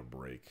I need a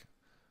break.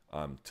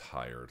 I'm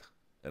tired,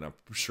 and I'm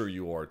sure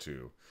you are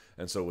too.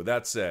 And so with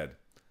that said,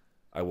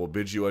 I will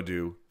bid you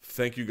adieu.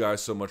 Thank you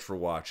guys so much for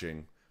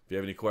watching. If you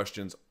have any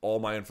questions, all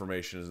my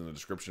information is in the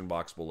description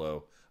box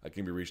below. I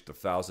can be reached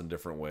 1,000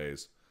 different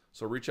ways,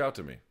 so reach out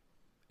to me.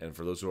 And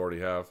for those who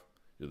already have,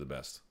 you're the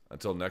best.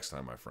 Until next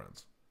time, my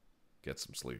friends, get some sleep.